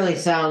fairly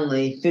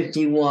soundly,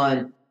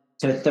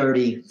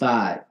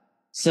 51-35.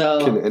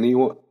 So can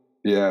anyone?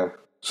 Yeah,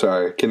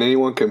 sorry. Can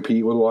anyone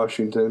compete with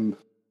Washington?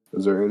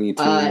 Is there any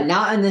team?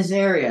 Not in this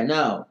area,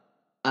 no.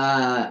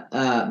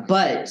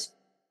 But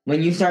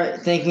when you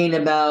start thinking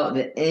about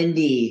the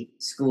indie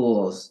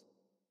schools,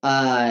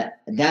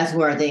 that's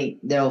where I think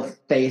they'll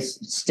face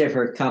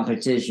stiffer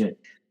competition.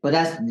 But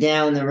that's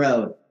down the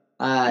road.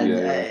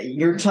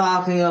 You're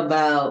talking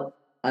about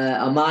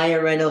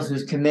Amaya Reynolds,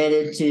 who's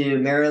committed to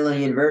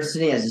Maryland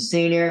University as a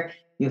senior.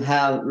 You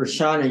have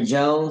Rashana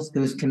Jones,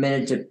 who's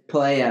committed to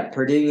play at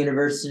Purdue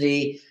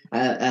University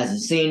as a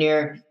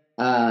senior.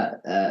 You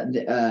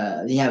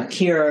have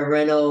Kira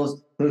Reynolds,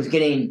 who's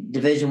getting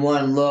Division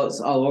I looks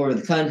all over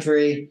the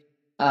country.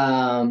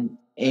 And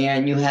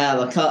you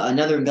have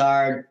another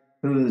guard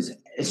who's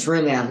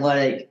extremely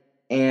athletic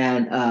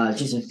and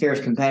just a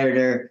fierce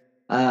competitor,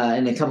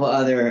 and a couple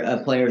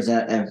other players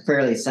that are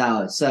fairly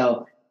solid.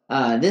 So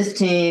this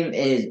team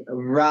is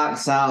rock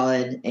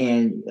solid,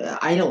 and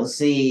I don't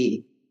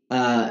see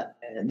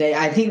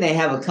I think they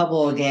have a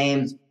couple of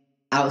games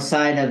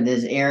outside of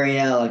this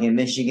area, like in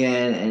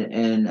Michigan,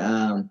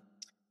 and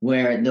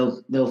where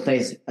they'll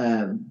face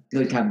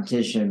good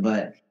competition,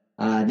 but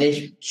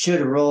they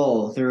should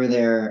roll through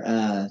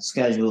their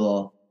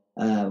schedule.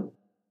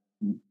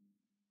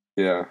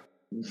 Yeah.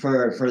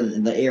 For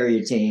the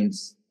area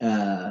teams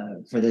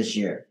for this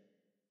year.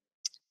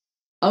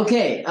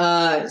 Okay,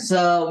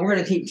 so we're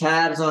gonna keep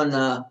tabs on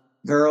the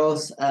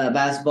girls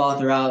basketball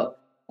throughout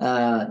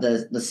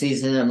the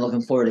season. I'm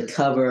looking forward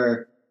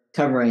to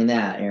covering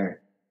that, Aaron.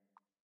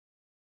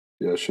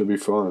 Yeah, it should be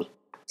fun.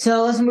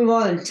 So let's move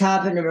on to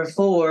topic number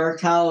 4,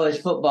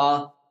 college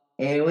football,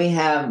 and we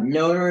have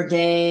Notre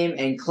Dame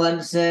and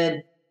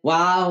Clemson.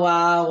 Wow,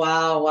 wow,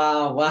 wow,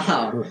 wow,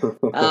 wow.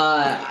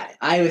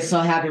 I was so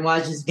happy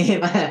watching this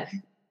game.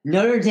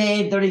 Notre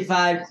Dame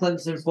 35,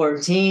 Clemson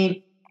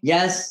 14.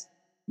 Yes,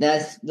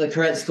 that's the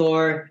correct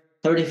score.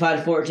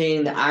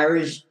 35-14, the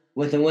Irish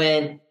with the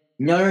win.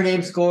 Notre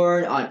Dame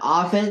scored on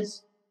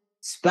offense,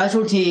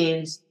 special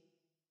teams,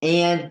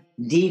 and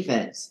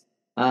defense.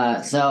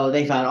 So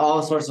they found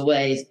all sorts of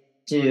ways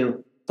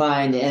to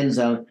find the end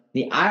zone.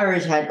 The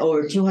Irish had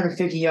over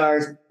 250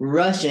 yards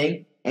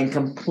rushing and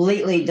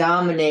completely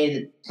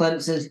dominated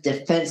Clemson's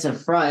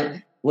defensive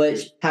front,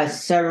 which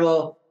has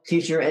several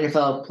future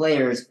NFL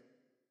players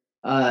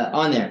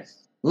on there.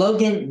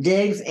 Logan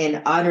Diggs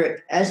and Audric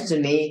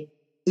Estime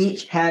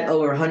each had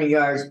over 100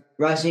 yards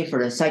rushing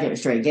for the second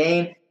straight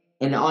game.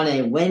 And on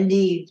a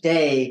windy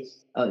day,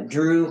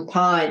 Drew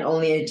Pine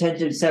only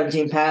attempted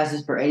 17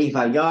 passes for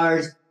 85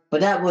 yards,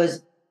 but that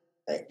was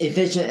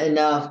efficient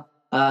enough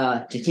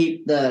to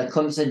keep the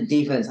Clemson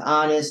defense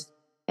honest.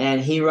 And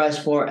he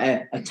rushed for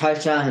a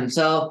touchdown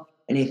himself,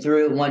 and he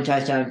threw one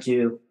touchdown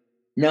to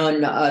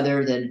none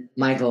other than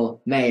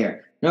Michael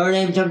Mayer. Notre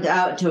Dame jumped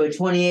out to a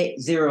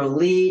 28-0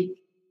 lead.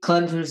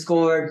 Clemson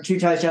scored 2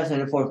 touchdowns in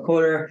the fourth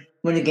quarter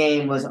when the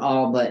game was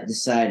all but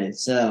decided.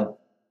 So,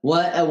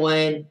 what a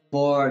win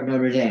for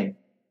Notre Dame.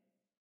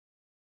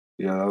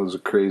 Yeah, that was a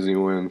crazy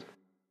win.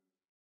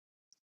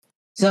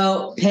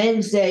 So,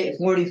 Penn State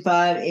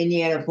 45,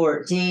 Indiana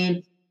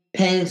 14.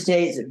 Penn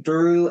State's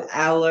Drew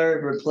Aller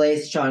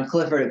replaced Sean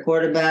Clifford at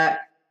quarterback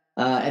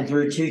and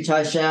threw 2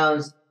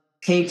 touchdowns.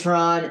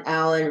 Katron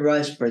Allen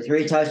rushed for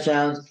 3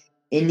 touchdowns.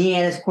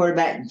 Indiana's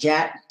quarterback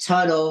Jack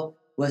Tuttle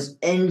was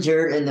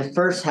injured in the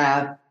first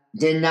half,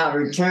 did not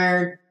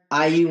return.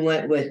 IU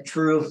went with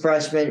true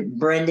freshman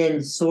Brendan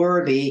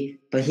Sorby,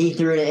 but he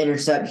threw an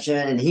interception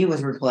and he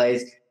was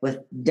replaced with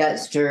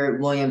Dexter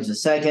Williams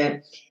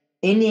II.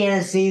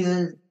 Indiana's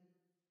season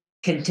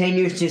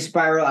continues to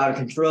spiral out of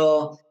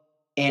control.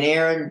 And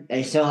Aaron,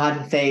 they still have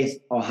to face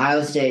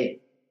Ohio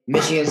State,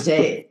 Michigan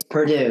State,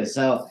 Purdue.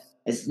 So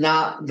it's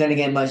not going to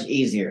get much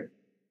easier.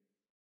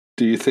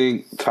 Do you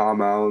think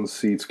Tom Allen's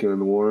seat's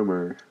getting warm?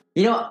 Or?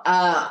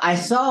 I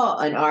saw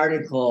an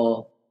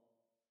article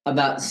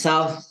about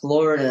South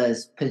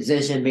Florida's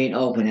position being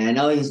open. And I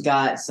know he's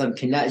got some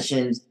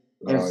connections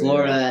in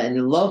Florida. Yeah. And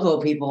the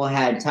local people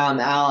had Tom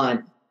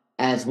Allen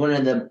as one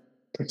of the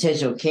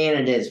potential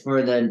candidates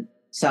for the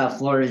South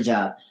Florida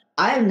job.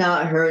 I have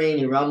not heard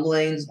any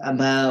rumblings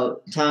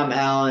about Tom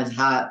Allen's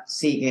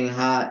seeking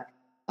hot,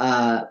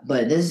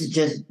 but this has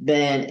just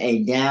been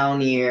a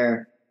down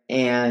year,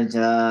 and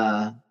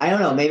I don't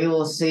know. Maybe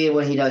we'll see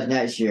what he does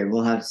next year.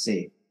 We'll have to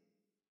see.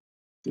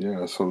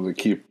 Yeah, something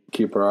to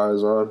keep our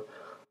eyes on.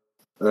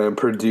 And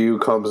Purdue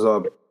comes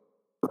up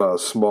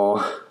small,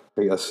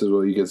 I guess is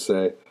what you could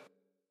say.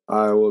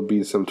 Iowa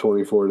beats them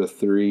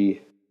 24-3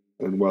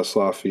 in West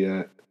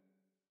Lafayette.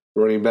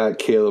 Running back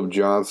Caleb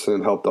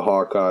Johnson helped the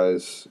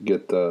Hawkeyes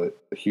get the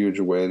huge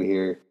win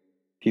here.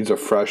 He's a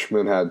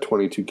freshman, had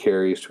 22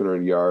 carries,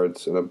 200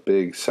 yards, and a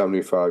big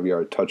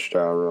 75-yard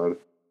touchdown run.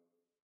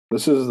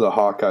 This is the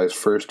Hawkeyes'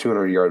 first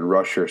 200-yard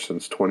rusher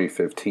since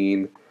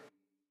 2015,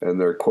 and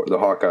the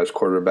Hawkeyes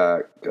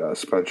quarterback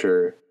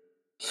Spencer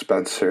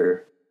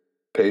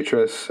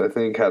Petras, I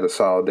think, had a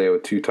solid day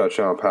with 2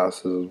 touchdown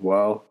passes as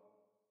well.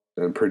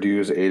 And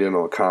Purdue's Aiden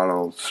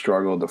O'Connell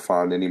struggled to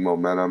find any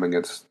momentum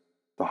against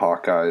the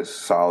Hawkeyes'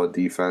 solid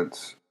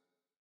defense.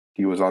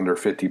 He was under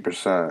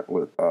 50%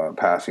 with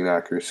passing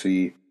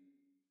accuracy.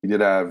 He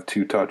did have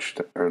 2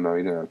 touchdowns. Or no,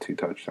 he didn't have 2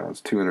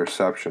 touchdowns. 2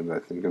 interceptions, I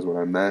think, is what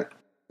I meant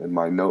in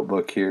my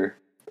notebook here.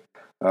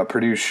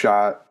 Purdue's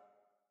shot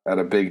at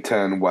a Big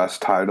Ten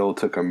West title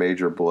took a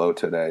major blow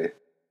today.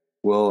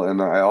 Well,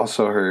 and I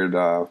also heard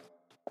the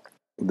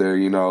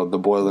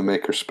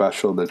Boilermaker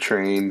special, the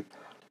train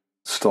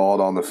stalled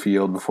on the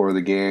field before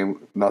the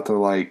game. Nothing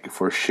like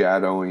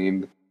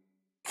foreshadowing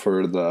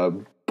for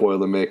the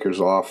Boilermakers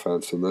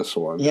offense in this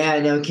one. Yeah,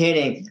 no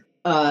kidding.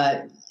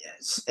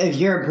 If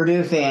you're a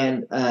Purdue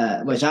fan,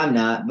 which I'm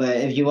not, but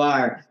if you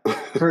are,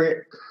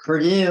 for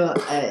Purdue,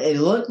 it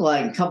looked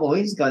like a couple of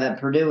weeks ago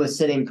that Purdue was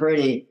sitting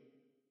pretty,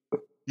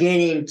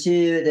 getting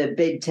to the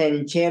Big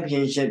Ten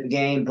championship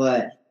game.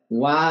 But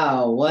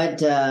wow,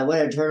 what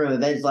a turn of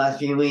events last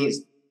few weeks.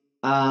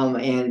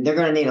 And they're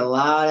going to need a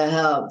lot of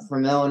help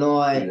from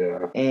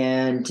Illinois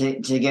and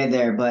to get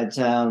there. But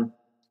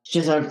it's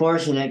just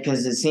unfortunate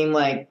because it seemed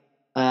like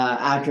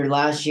after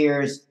last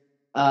year's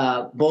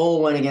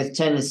bowl win against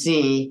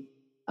Tennessee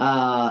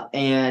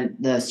and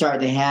the start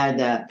they had,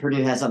 that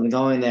Purdue had something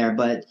going there.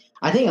 But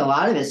I think a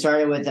lot of it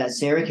started with that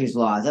Syracuse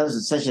loss. That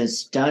was such a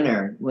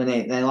stunner when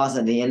they lost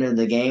at the end of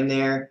the game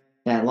there,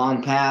 that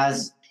long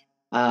pass.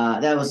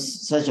 That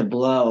was such a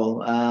blow.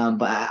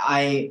 But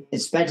I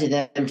expected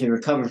them to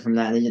recover from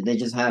that. They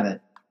just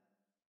haven't.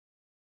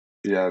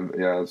 Yeah,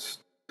 it's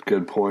a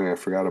good point. I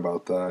forgot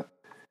about that.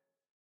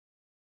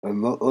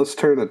 And let's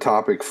turn to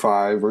topic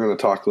 5. We're going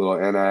to talk a little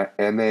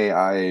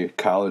NAIA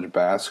college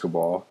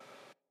basketball.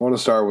 I want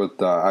to start with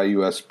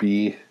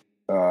IUSB.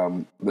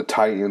 The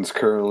Titans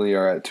currently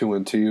are at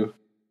 2-2.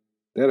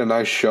 They had a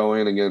nice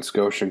showing against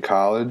Goshen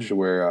College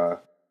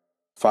where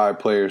 5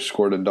 players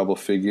scored in double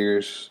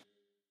figures.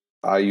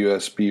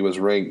 IUSB was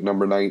ranked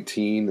number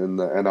 19 in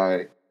the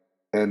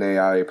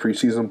NAIA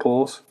preseason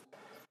polls.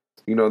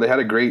 They had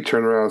a great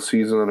turnaround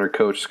season under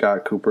Coach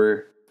Scott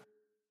Cooper.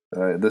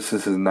 This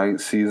is his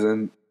 9th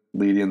season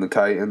leading the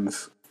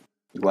Titans.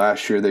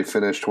 Last year they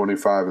finished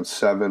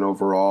 25-7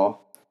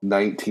 overall,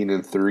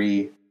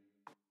 19-3,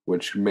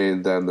 which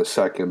made them the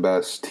second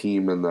best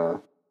team in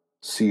the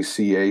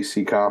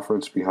CCAC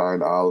conference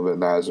behind Olivet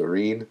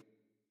Nazarene.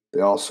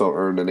 They also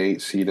earned an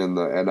 8 seed in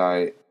the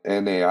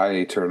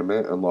NAIA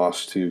tournament and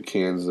lost to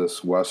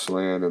Kansas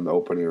Westland in the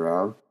opening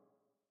round.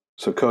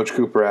 So Coach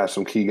Cooper has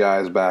some key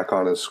guys back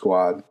on his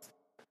squad,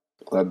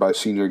 led by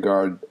senior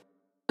guard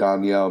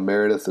Danielle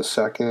Meredith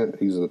II.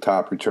 He's the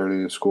top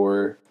returning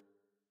scorer.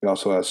 He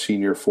also has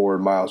senior forward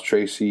Miles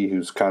Tracy,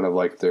 who's kind of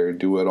like their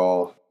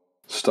do-it-all,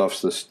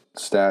 stuffs the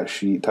stat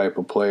sheet type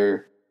of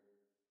player.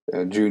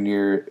 And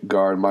junior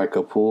guard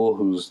Micah Poole,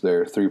 who's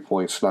their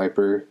three-point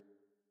sniper.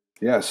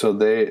 Yeah, so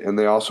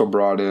they also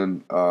brought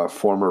in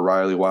former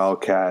Riley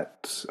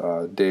Wildcats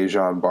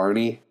Dejan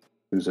Barney,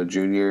 who's a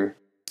junior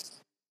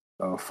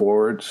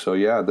forward. So,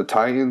 yeah, the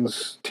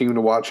Titans team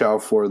to watch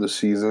out for this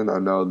season. I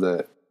know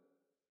that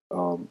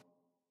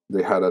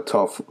they had a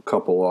tough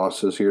couple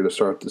losses here to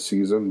start the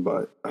season,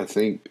 but I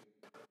think it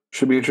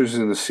should be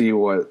interesting to see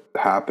what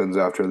happens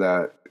after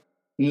that.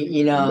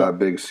 That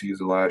big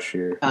season last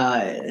year.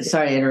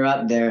 Sorry to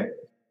interrupt there.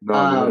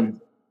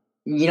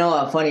 No,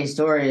 a funny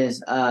story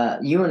is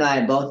you and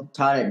I both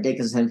taught at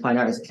Dickinson Fine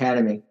Arts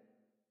Academy.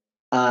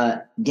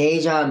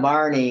 Dejan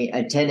Barney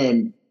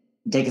attended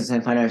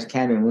Dickinson Fine Arts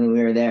Academy when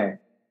we were there.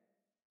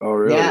 Oh,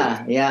 really?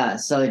 Yeah.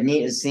 So it's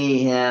neat to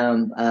see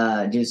him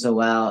do so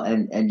well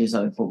and do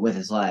something with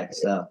his life.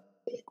 So,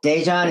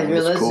 Dejan, if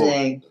you're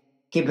listening,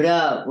 keep it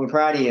up. We're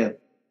proud of you.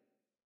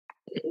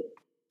 Yeah,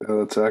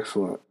 that's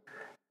excellent.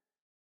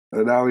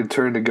 And now we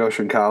turn to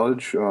Goshen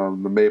College. The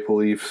Maple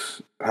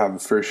Leafs have a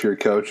first-year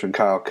coach in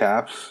Kyle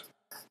Capps,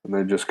 and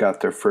they just got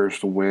their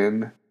first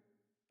win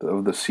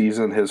of the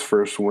season, his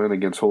first win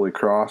against Holy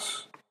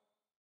Cross.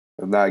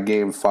 In that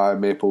game,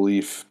 5 Maple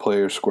Leaf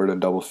players scored in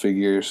double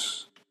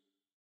figures.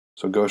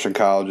 So Goshen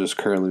College is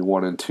currently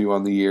 1-2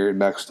 on the year.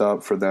 Next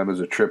up for them is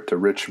a trip to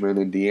Richmond,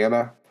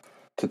 Indiana,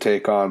 to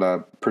take on a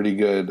pretty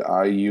good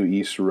IU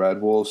East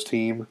Red Wolves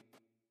team.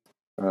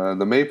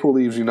 The Maple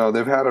Leafs,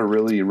 they've had a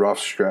really rough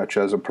stretch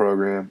as a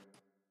program.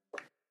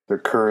 Their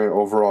current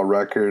overall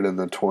record in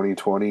the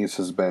 2020s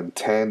has been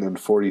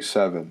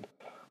 10-47.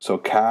 So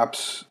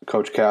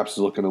Coach Capps is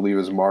looking to leave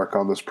his mark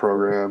on this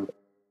program,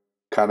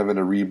 kind of in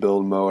a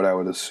rebuild mode, I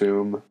would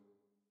assume,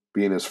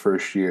 being his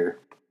first year.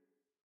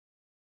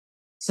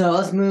 So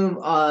let's move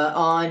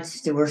on.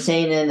 We're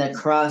staying in the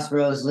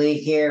Crossroads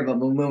League here, but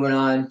we're moving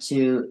on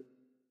to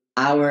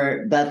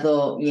our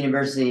Bethel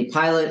University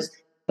Pilots.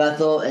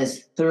 Bethel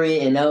is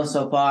 3-0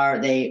 so far.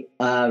 They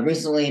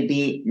recently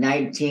beat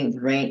 19th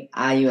ranked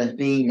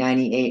IUSB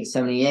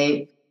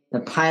 98-78. The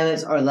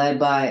Pilots are led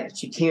by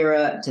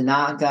Shakira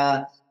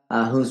Tanaka,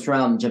 who's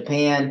from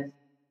Japan,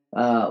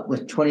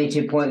 with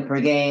 22 points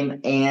per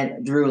game,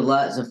 and Drew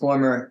Lutz, a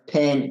former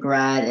Penn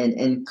grad and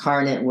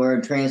Incarnate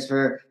Word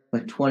transfer,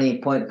 with 20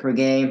 points per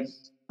game.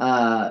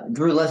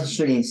 Drew Lutz is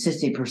shooting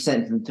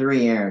 60% from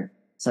 3, Aaron.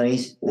 So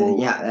he's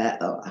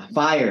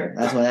fire.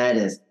 That's what that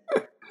is.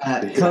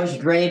 Coach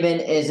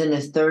Draven is in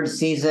his 3rd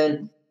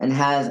season and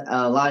has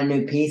a lot of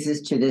new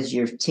pieces to this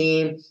year's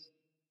team.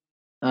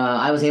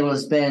 I was able to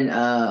spend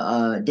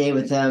a day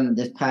with him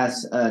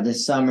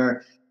this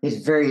summer.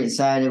 He's very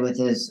excited with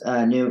his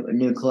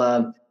new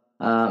club,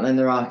 and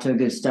they're off to a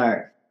good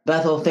start.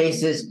 Bethel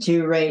faces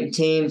 2 ranked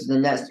teams in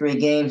the next 3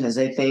 games as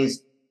they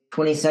face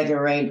 22nd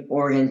ranked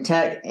Oregon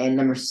Tech and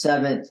number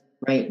 7th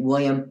ranked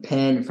William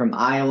Penn from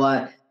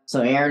Iowa.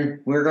 So,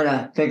 Aaron, we're going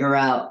to figure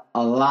out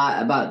a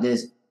lot about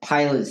this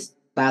Pilots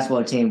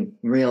basketball team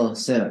real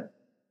soon.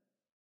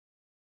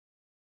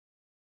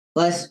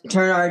 Let's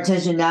turn our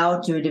attention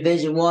now to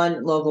Division I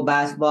local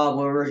basketball,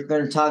 where we're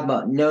going to talk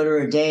about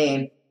Notre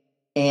Dame.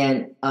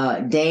 And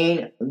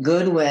Dane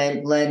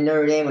Goodwin led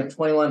Notre Dame with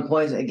 21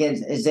 points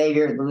against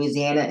Xavier,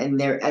 Louisiana, in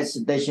their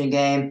exhibition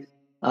game.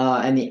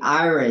 And the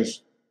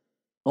Irish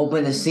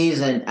opened the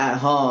season at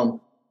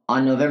home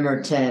on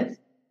November 10th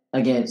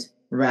against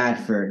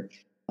Radford.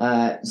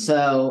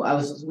 So I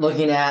was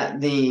looking at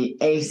the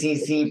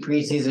ACC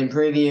preseason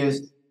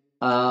previews.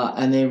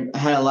 and they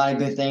had a lot of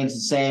good things to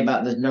say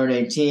about the Notre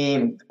Dame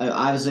team.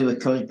 Obviously,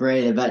 with Coach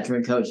Brady, the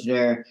veteran coach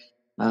there.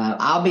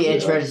 I'll be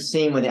interested in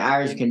seeing what the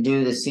Irish can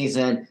do this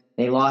season.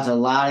 They lost a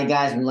lot of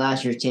guys from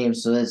last year's team,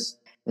 so this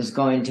is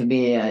going to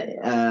be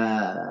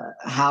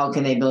how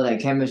can they build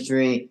that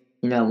chemistry?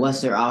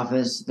 What's their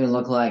offense going to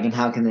look like, and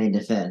how can they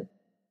defend?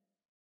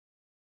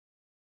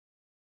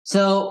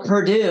 So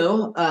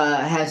Purdue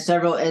has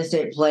several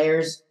in-state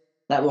players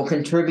that will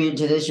contribute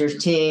to this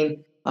year's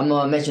team. I'm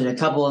going to mention a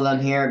couple of them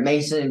here.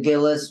 Mason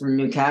Gillis from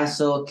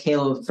Newcastle,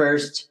 Caleb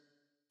First,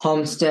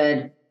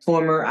 Homestead,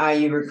 former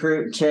IU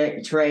recruit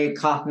Trey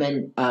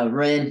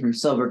Kaufman-Wren from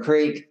Silver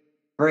Creek,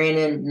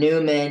 Brandon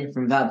Newman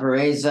from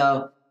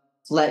Valparaiso,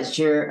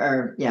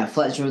 Fletcher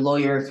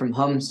Lawyer from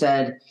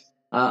Homestead,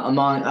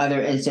 among other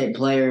in-state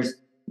players.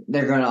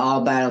 They're going to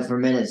all battle for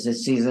minutes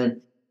this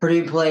season.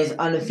 Purdue plays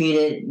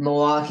undefeated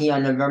Milwaukee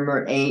on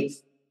November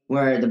 8th,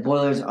 where the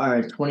Boilers are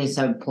a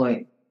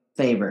 27-point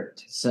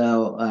favorite.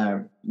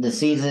 So the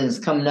season is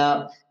coming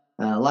up.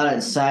 A lot of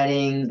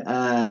exciting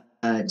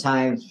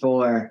times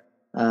for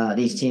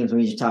these teams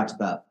we just talked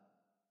about.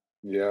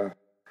 Yeah.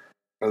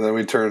 And then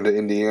we turn to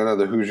Indiana.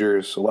 The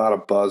Hoosiers, a lot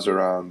of buzz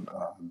around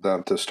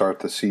them to start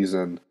the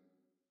season.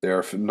 They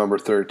are number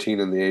 13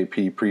 in the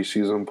AP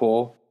preseason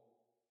poll.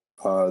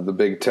 The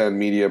Big Ten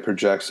media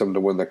projects them to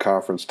win the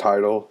conference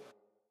title,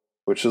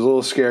 which is a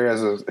little scary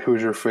as a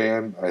Hoosier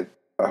fan.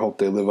 I hope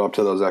they live up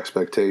to those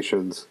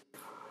expectations.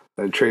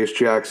 And Trace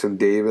Jackson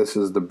Davis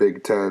is the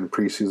Big Ten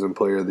preseason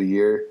player of the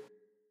year.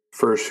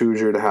 First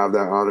Hoosier to have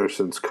that honor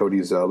since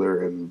Cody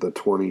Zeller in the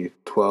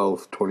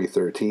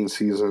 2012-2013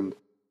 season.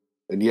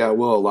 And yet, a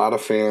lot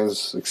of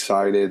fans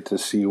excited to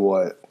see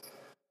what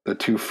the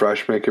two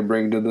freshmen can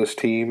bring to this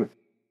team.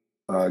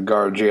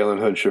 Guard Jalen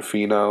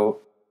Hood-Schifino,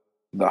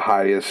 the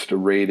highest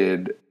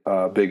rated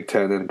Big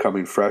Ten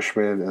incoming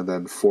freshman, and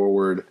then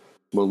forward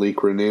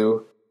Malik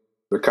Renew.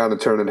 They're kind of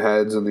turning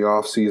heads in the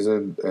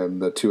offseason,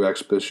 and the two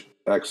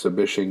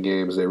exhibition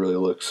games, they really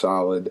look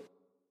solid.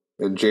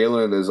 And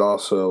Jalen is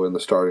also in the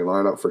starting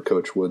lineup for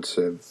Coach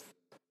Woodson.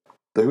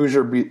 The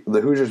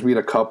Hoosiers beat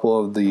a couple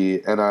of the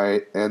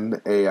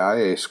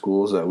NAIA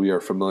schools that we are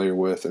familiar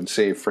with in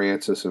St.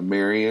 Francis and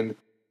Marion.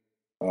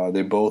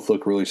 They both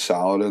look really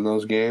solid in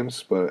those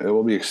games, but it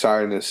will be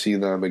exciting to see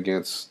them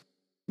against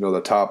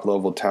the top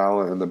level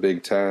talent in the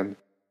Big Ten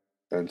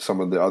and some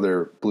of the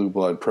other blue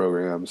blood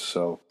programs.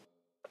 So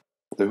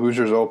the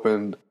Hoosiers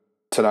opened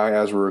tonight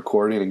as we're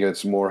recording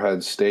against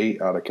Morehead State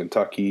out of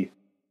Kentucky.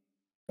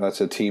 That's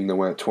a team that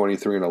went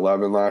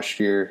 23-11 last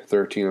year,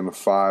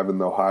 13-5 in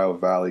the Ohio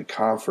Valley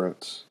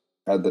Conference.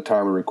 At the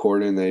time of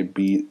recording, they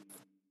beat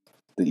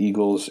the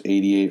Eagles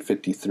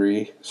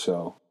 88-53,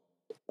 so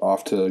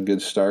off to a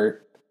good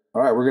start.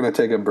 All right, we're going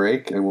to take a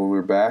break, and when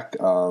we're back,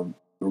 we're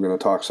going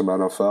to talk some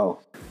NFL.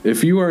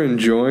 If you are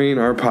enjoying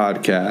our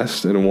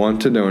podcast and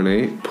want to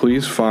donate,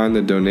 please find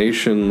the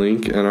donation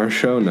link in our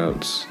show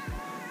notes.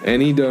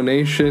 Any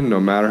donation, no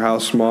matter how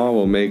small,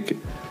 will make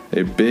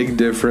a big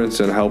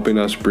difference in helping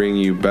us bring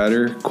you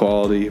better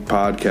quality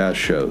podcast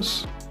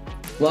shows.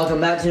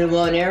 Welcome back to the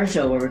Will and Aaron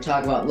Show, where we're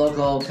talking about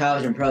local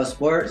college and pro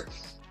sports.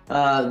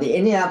 The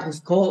Indianapolis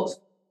Colts,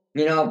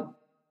 it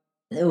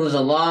was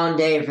a long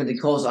day for the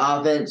Colts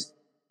offense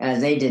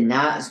as they did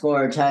not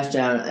score a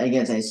touchdown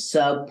against a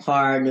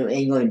subpar New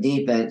England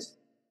defense.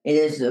 It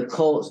is the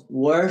Colts'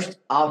 worst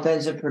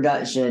offensive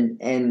production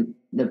in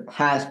the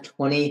past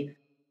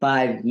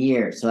 25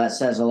 years. So that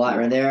says a lot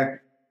right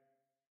there.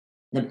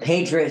 The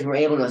Patriots were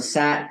able to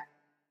sack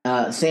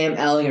Sam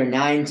Ellinger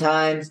 9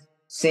 times.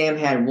 Sam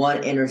had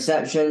 1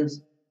 interception.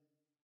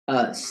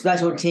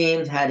 Special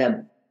teams had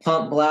a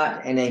punt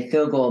block and a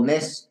field goal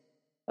miss.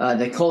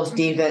 The Colts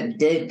defense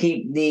did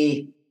keep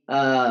the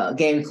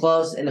game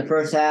close in the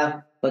first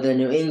half, but the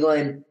New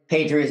England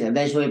Patriots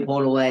eventually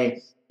pulled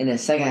away in the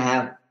second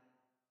half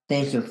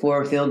thanks to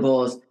 4 field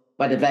goals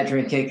by the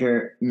veteran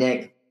kicker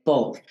Nick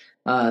Folk.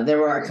 There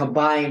were a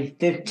combined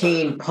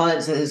 15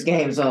 punts in this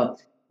game, so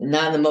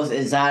not the most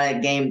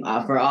exotic game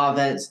for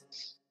offense.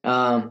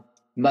 But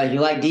if you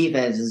like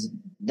defense, it's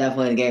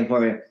definitely the game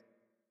for you.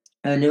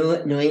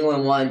 New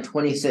England won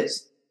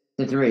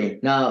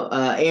 26-3. Now,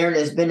 Aaron,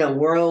 it's been a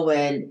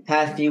whirlwind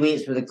past few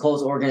weeks for the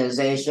Colts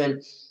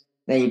organization.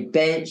 They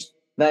benched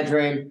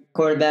veteran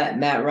quarterback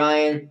Matt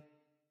Ryan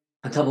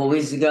a couple of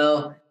weeks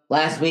ago.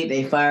 Last week,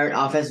 they fired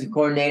offensive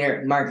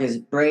coordinator Marcus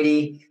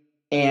Brady.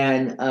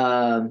 And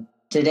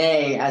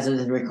today, as of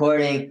the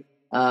recording,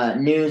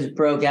 news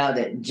broke out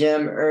that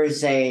Jim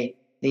Irsay,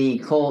 the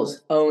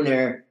Colts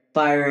owner,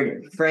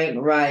 fired Frank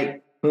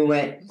Reich, who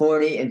went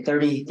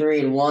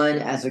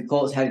 40-33-1 as the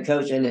Colts head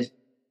coach in his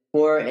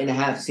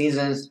 4.5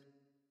 seasons.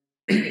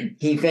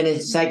 He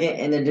finished second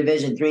in the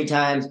division 3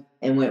 times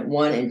and went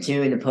 1-2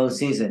 in the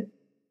postseason.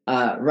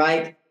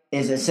 Reich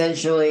is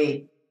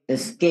essentially the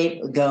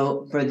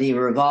scapegoat for the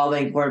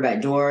revolving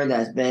quarterback door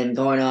that's been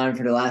going on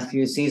for the last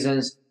few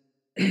seasons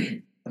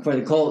for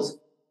the Colts.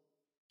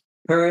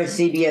 Per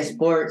CBS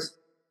Sports,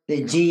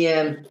 the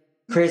GM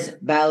Chris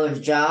Ballard's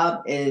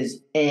job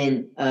is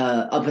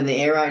up in the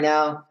air right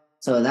now,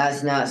 so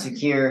that's not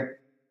secure.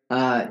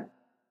 Jerem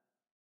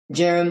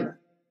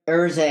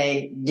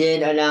Irsay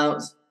did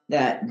announce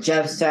that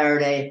Jeff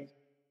Saturday,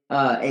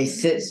 a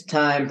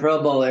 6-time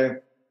Pro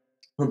Bowler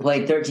who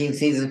played 13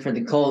 seasons for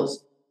the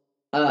Colts,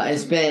 and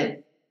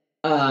spent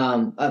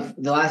of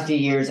the last few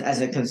years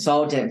as a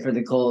consultant for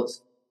the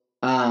Colts.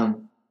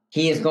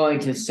 He is going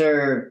to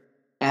serve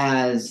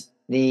as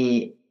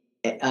the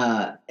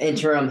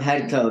interim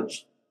head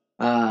coach.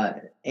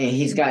 And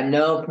he's got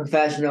no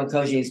professional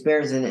coaching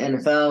experience in the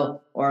NFL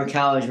or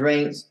college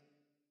ranks.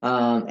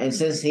 And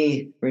since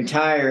he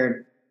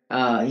retired,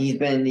 he's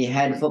been the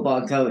head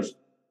football coach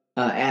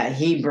at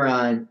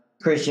Hebron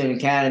Christian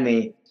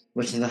Academy,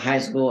 which is a high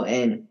school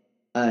in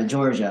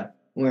Georgia,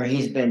 where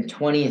he's been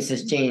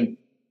 20-16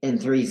 in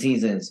 3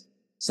 seasons.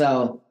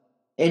 So,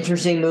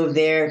 interesting move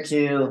there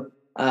to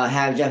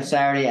have Jeff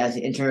Saturday as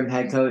the interim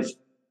head coach.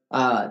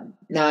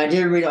 Now, I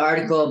did read an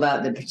article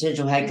about the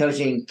potential head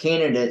coaching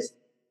candidates,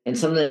 and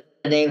some of the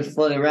names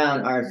floating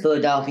around are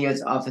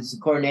Philadelphia's offensive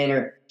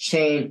coordinator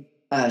Shane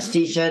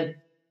Steichen,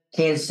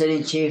 Kansas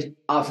City Chiefs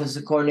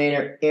offensive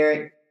coordinator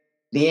Eric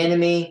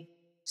Bieniemy,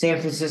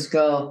 San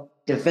Francisco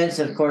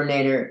defensive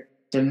coordinator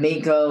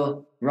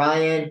D'Amico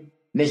Ryan,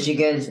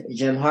 Michigan's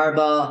Jim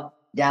Harbaugh,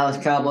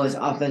 Dallas Cowboys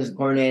offensive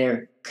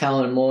coordinator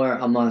Kellen Moore,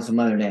 among some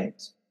other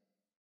names.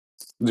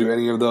 Do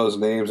any of those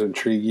names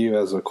intrigue you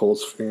as a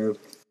Colts fan?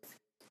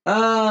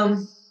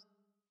 I'm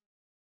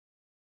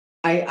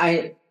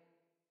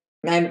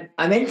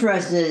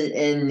interested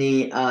in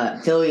the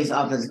Phillies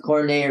offensive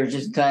coordinator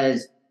just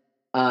because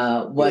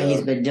what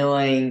he's been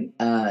doing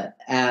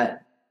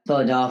at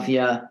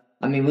Philadelphia.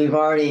 I mean, we've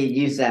already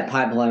used that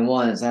pipeline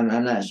once. I'm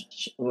not.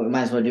 We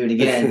might as well do it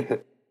again.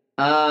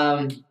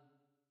 I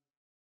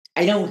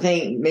don't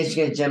think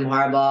Michigan's Jim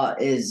Harbaugh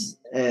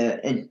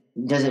it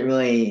doesn't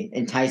really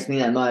entice me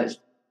that much.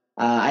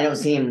 I don't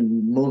see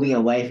him moving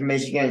away from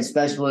Michigan,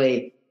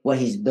 especially what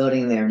he's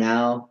building there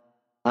now.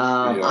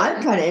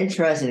 I'm kind of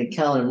interested in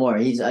Kellen Moore.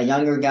 He's a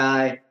younger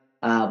guy,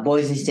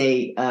 Boise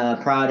State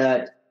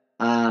product,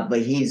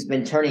 but he's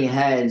been turning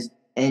heads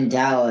in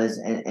Dallas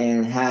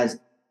and has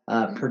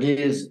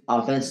produced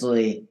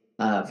offensively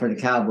for the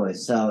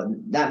Cowboys. So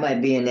that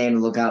might be a name to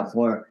look out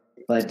for.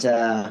 But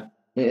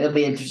it'll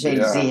be interesting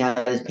to see how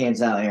this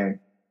pans out, Aaron.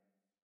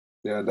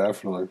 Yeah,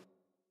 definitely.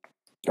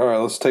 All right,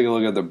 let's take a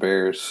look at the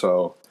Bears.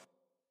 So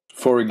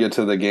before we get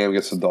to the game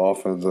against the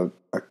Dolphins,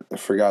 I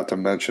forgot to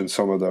mention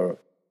some of the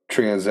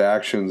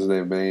transactions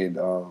they made.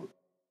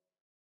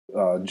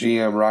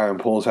 GM Ryan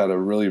Poles had a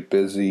really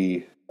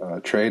busy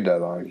trade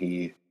deadline.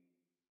 He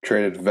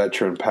traded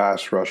veteran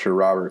pass rusher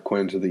Robert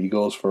Quinn to the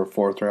Eagles for a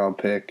 4th-round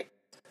pick.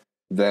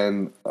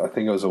 Then I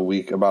think it was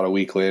about a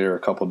week later, a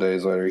couple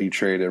days later, he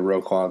traded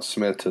Roquan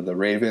Smith to the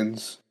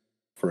Ravens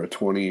for a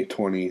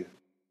 2020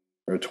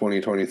 or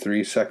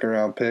 2023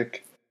 second-round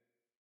pick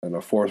and a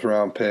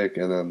 4th-round pick,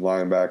 and then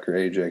linebacker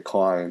A.J.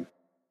 Klein.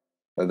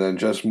 And then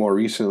just more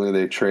recently,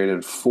 they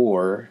traded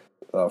for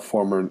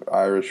former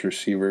Irish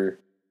receiver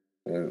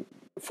and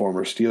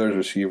former Steelers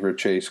receiver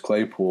Chase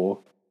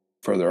Claypool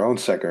for their own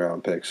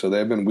second-round pick. So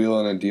they've been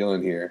wheeling and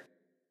dealing here.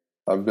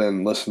 I've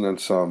been listening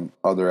to some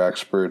other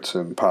experts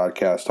and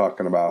podcasts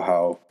talking about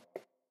how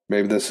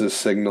maybe this is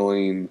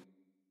signaling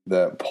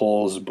that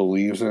Poles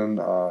believes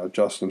in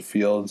Justin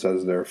Fields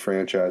as their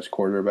franchise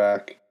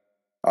quarterback.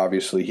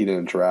 Obviously, he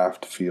didn't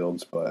draft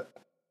Fields, but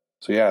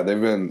so yeah, they've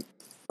been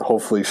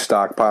hopefully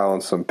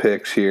stockpiling some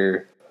picks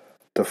here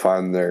to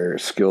find their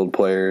skilled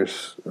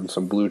players and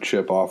some blue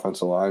chip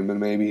offensive linemen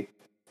maybe.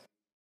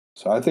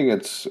 So I think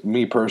it's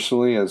me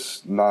personally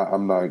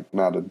I'm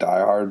not a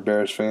diehard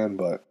Bears fan,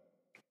 but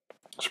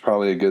it's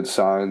probably a good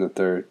sign that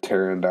they're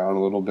tearing down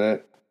a little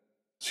bit.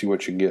 See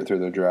what you can get through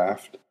the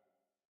draft.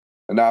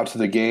 And now to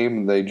the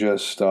game, they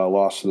just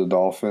lost to the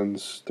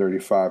Dolphins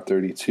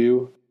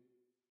 35-32. I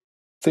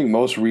think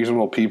most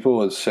reasonable people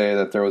would say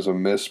that there was a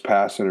missed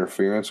pass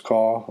interference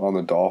call on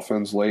the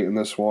Dolphins late in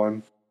this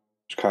one.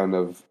 It's kind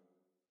of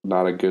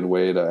not a good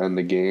way to end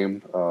the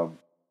game.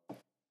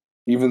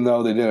 Even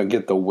though they didn't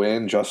get the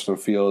win, Justin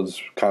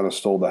Fields kind of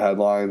stole the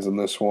headlines in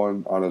this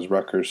one on his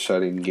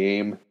record-setting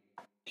game.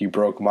 He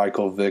broke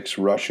Michael Vick's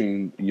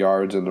rushing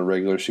yards in the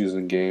regular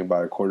season game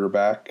by a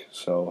quarterback.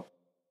 So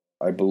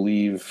I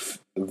believe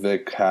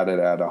Vick had it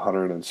at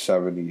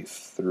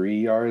 173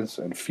 yards,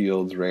 and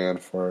Fields ran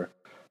for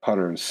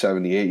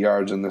 178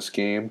 yards in this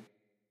game.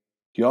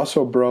 He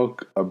also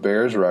broke a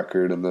Bears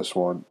record in this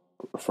one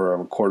for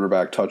a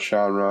quarterback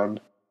touchdown run.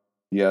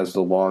 He has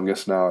the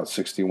longest now at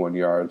 61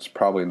 yards.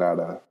 Probably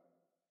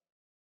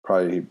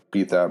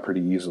beat that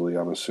pretty easily,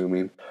 I'm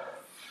assuming.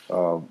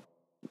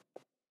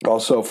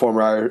 Also,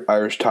 former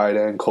Irish tight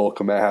end Cole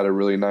Kmet had a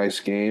really nice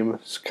game.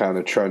 It's kind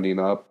of trending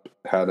up.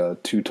 Had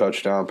 2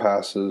 touchdown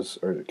passes,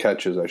 or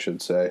catches, I should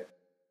say.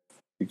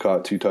 He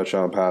caught 2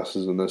 touchdown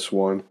passes in this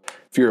one.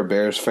 If you're a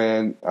Bears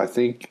fan, I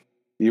think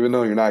even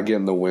though you're not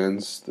getting the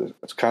wins,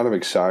 it's kind of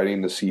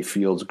exciting to see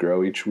Fields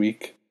grow each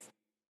week.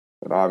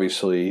 And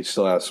obviously, he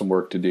still has some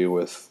work to do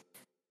with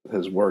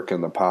his work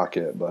in the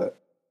pocket, but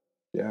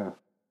yeah.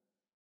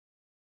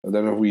 And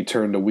then if we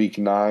turn to week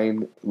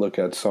 9, look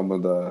at some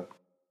of the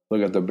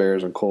look at the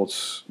Bears and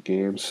Colts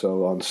games.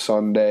 So on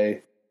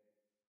Sunday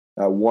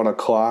at 1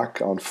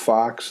 o'clock on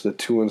Fox, the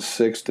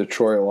 2-6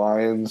 Detroit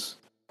Lions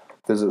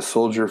visit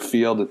Soldier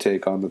Field to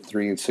take on the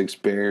 3-6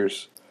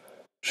 Bears.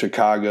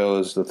 Chicago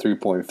is the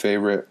 3-point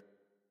favorite.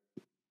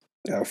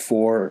 At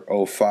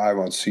 4:05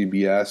 on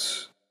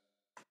CBS,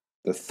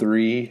 the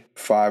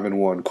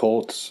 3-5-1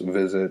 Colts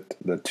visit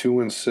the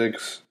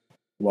 2-6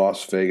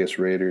 Las Vegas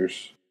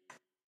Raiders.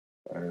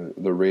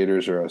 The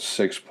Raiders are a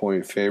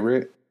 6-point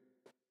favorite.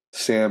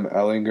 Sam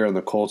Ehlinger and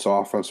the Colts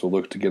offense will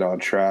look to get on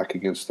track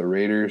against the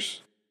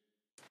Raiders.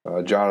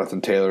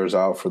 Jonathan Taylor is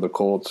out for the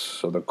Colts,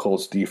 so the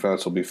Colts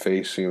defense will be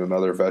facing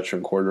another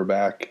veteran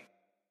quarterback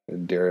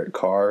in Derek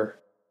Carr.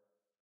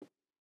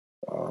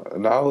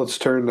 Now let's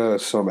turn to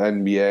some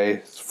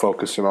NBA,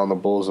 focusing on the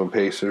Bulls and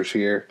Pacers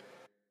here.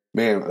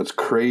 Man, it's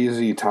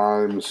crazy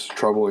times,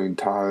 troubling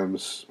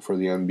times for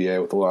the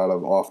NBA with a lot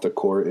of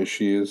off-the-court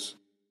issues.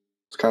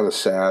 It's kind of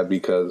sad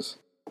because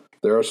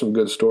there are some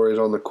good stories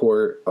on the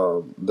court.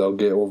 They'll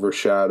get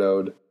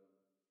overshadowed.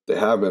 They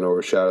have been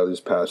overshadowed these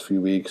past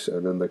few weeks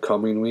and in the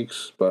coming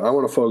weeks. But I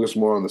want to focus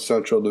more on the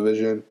Central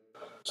Division.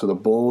 So the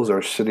Bulls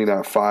are sitting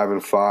at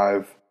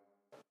 5-5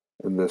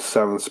 in the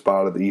 7th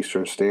spot of the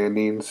Eastern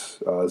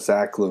standings.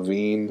 Zach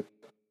LaVine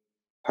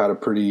had a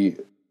pretty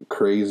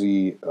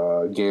crazy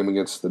game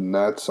against the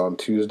Nets on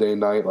Tuesday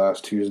night.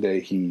 Last Tuesday,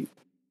 he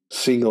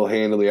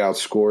single-handedly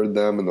outscored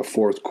them in the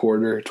fourth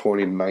quarter,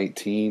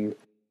 20-19.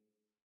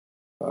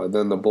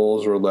 Then the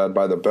Bulls were led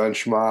by the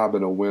bench mob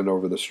in a win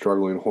over the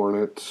struggling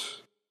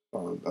Hornets.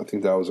 I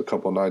think that was a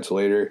couple nights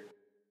later.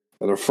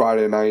 And on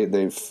Friday night,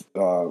 they've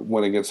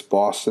went against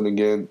Boston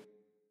again.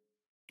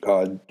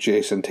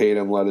 Jason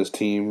Tatum led his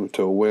team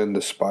to a win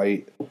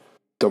despite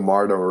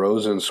DeMar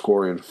DeRozan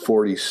scoring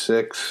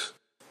 46.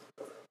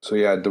 So,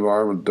 yeah,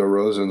 DeMar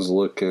DeRozan's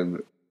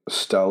looking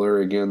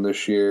stellar again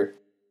this year.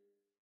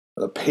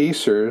 The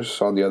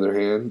Pacers, on the other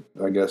hand,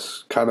 I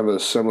guess kind of a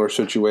similar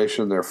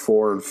situation. They're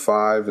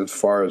 4-5 as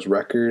far as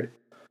record.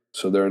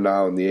 So they're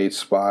now in the 8th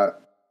spot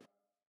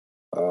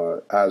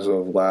as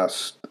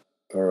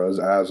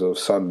of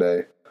Sunday.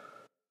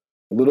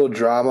 A little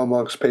drama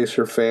amongst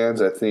Pacer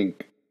fans. I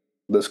think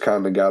this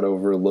kind of got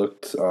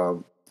overlooked.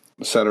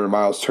 Senator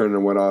Miles Turner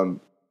went on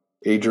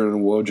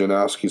Adrian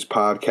Wojnarowski's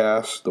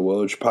podcast, the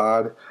Woj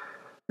Pod,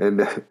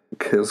 and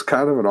it was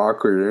kind of an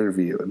awkward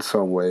interview in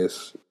some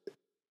ways.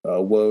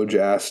 Woj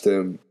asked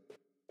him,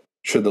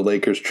 should the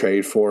Lakers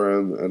trade for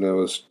him? And it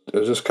was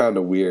just kind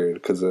of weird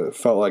because it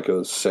felt like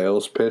a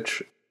sales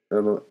pitch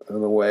in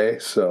a way.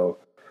 So,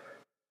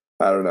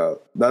 I don't know.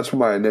 That's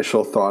my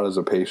initial thought as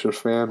a Pacers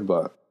fan,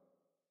 but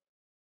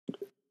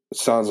it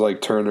sounds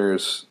like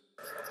Turner's,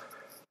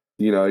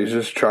 he's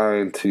just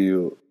trying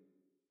to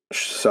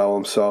sell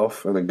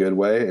himself in a good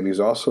way. And he's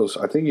also,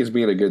 I think he's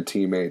being a good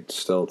teammate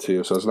still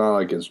too. So it's not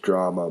like it's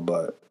drama,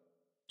 but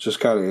it's just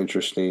kind of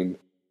interesting.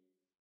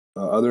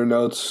 Other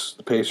notes,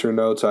 Pacer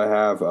notes I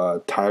have,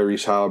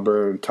 Tyrese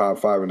Halliburton, top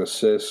 5 in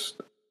assists.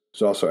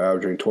 He's also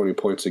averaging 20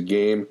 points a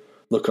game,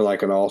 looking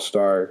like an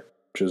all-star,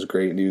 which is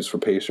great news for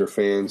Pacer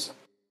fans.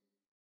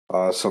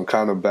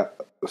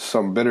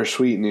 Some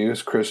bittersweet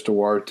news. Chris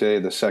Duarte,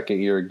 the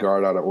second-year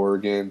guard out of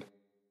Oregon,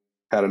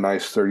 had a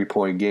nice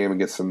 30-point game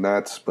against the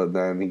Nets, but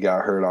then he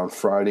got hurt on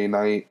Friday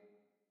night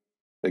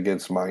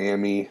against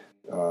Miami.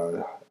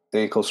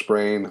 Ankle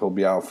sprain. He'll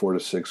be out 4 to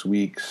 6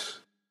 weeks.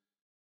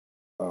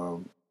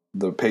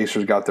 The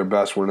Pacers got their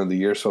best win of the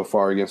year so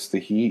far against the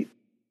Heat.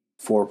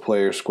 4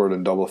 players scored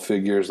in double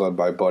figures, led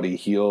by Buddy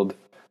Hield.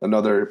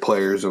 Another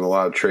player's in a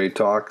lot of trade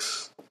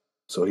talks,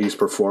 so he's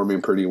performing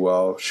pretty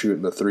well,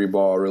 shooting the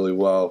 3-ball really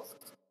well.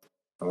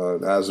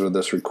 As of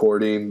this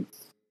recording,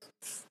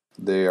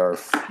 they're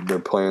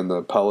playing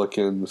the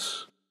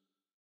Pelicans.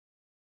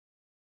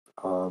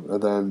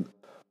 And then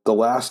the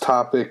last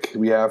topic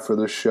we have for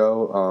this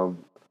show,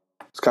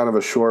 it's kind of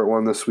a short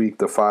one this week,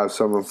 the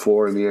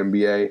 5-7-4 in the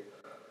NBA.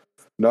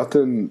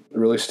 Nothing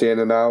really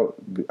standing out.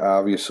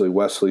 Obviously,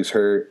 Wesley's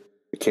hurt.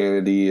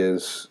 Kennedy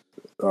is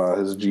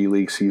his G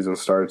League season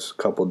starts a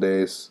couple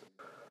days.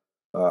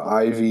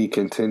 Ivy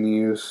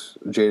continues.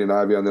 Jaden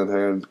Ivey, on the other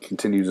hand,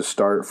 continues to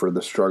start for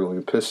the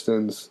struggling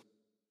Pistons.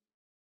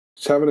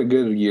 He's having a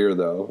good year,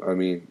 though. I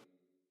mean,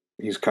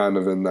 he's kind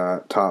of in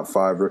that top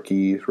 5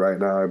 rookies right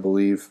now, I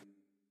believe.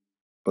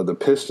 But the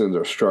Pistons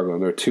are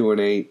struggling. They're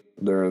 2-8.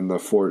 They're in the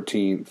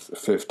 14th,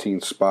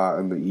 15th spot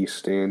in the East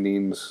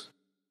standings.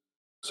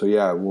 So,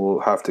 yeah, we'll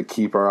have to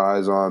keep our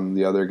eyes on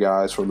the other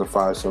guys from the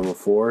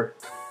 5-7-4.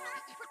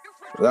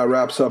 That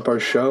wraps up our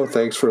show.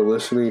 Thanks for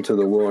listening to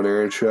the Will and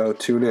Aaron Show.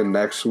 Tune in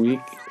next week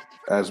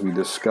as we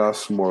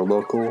discuss more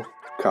local,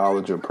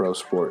 college, and pro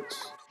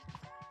sports.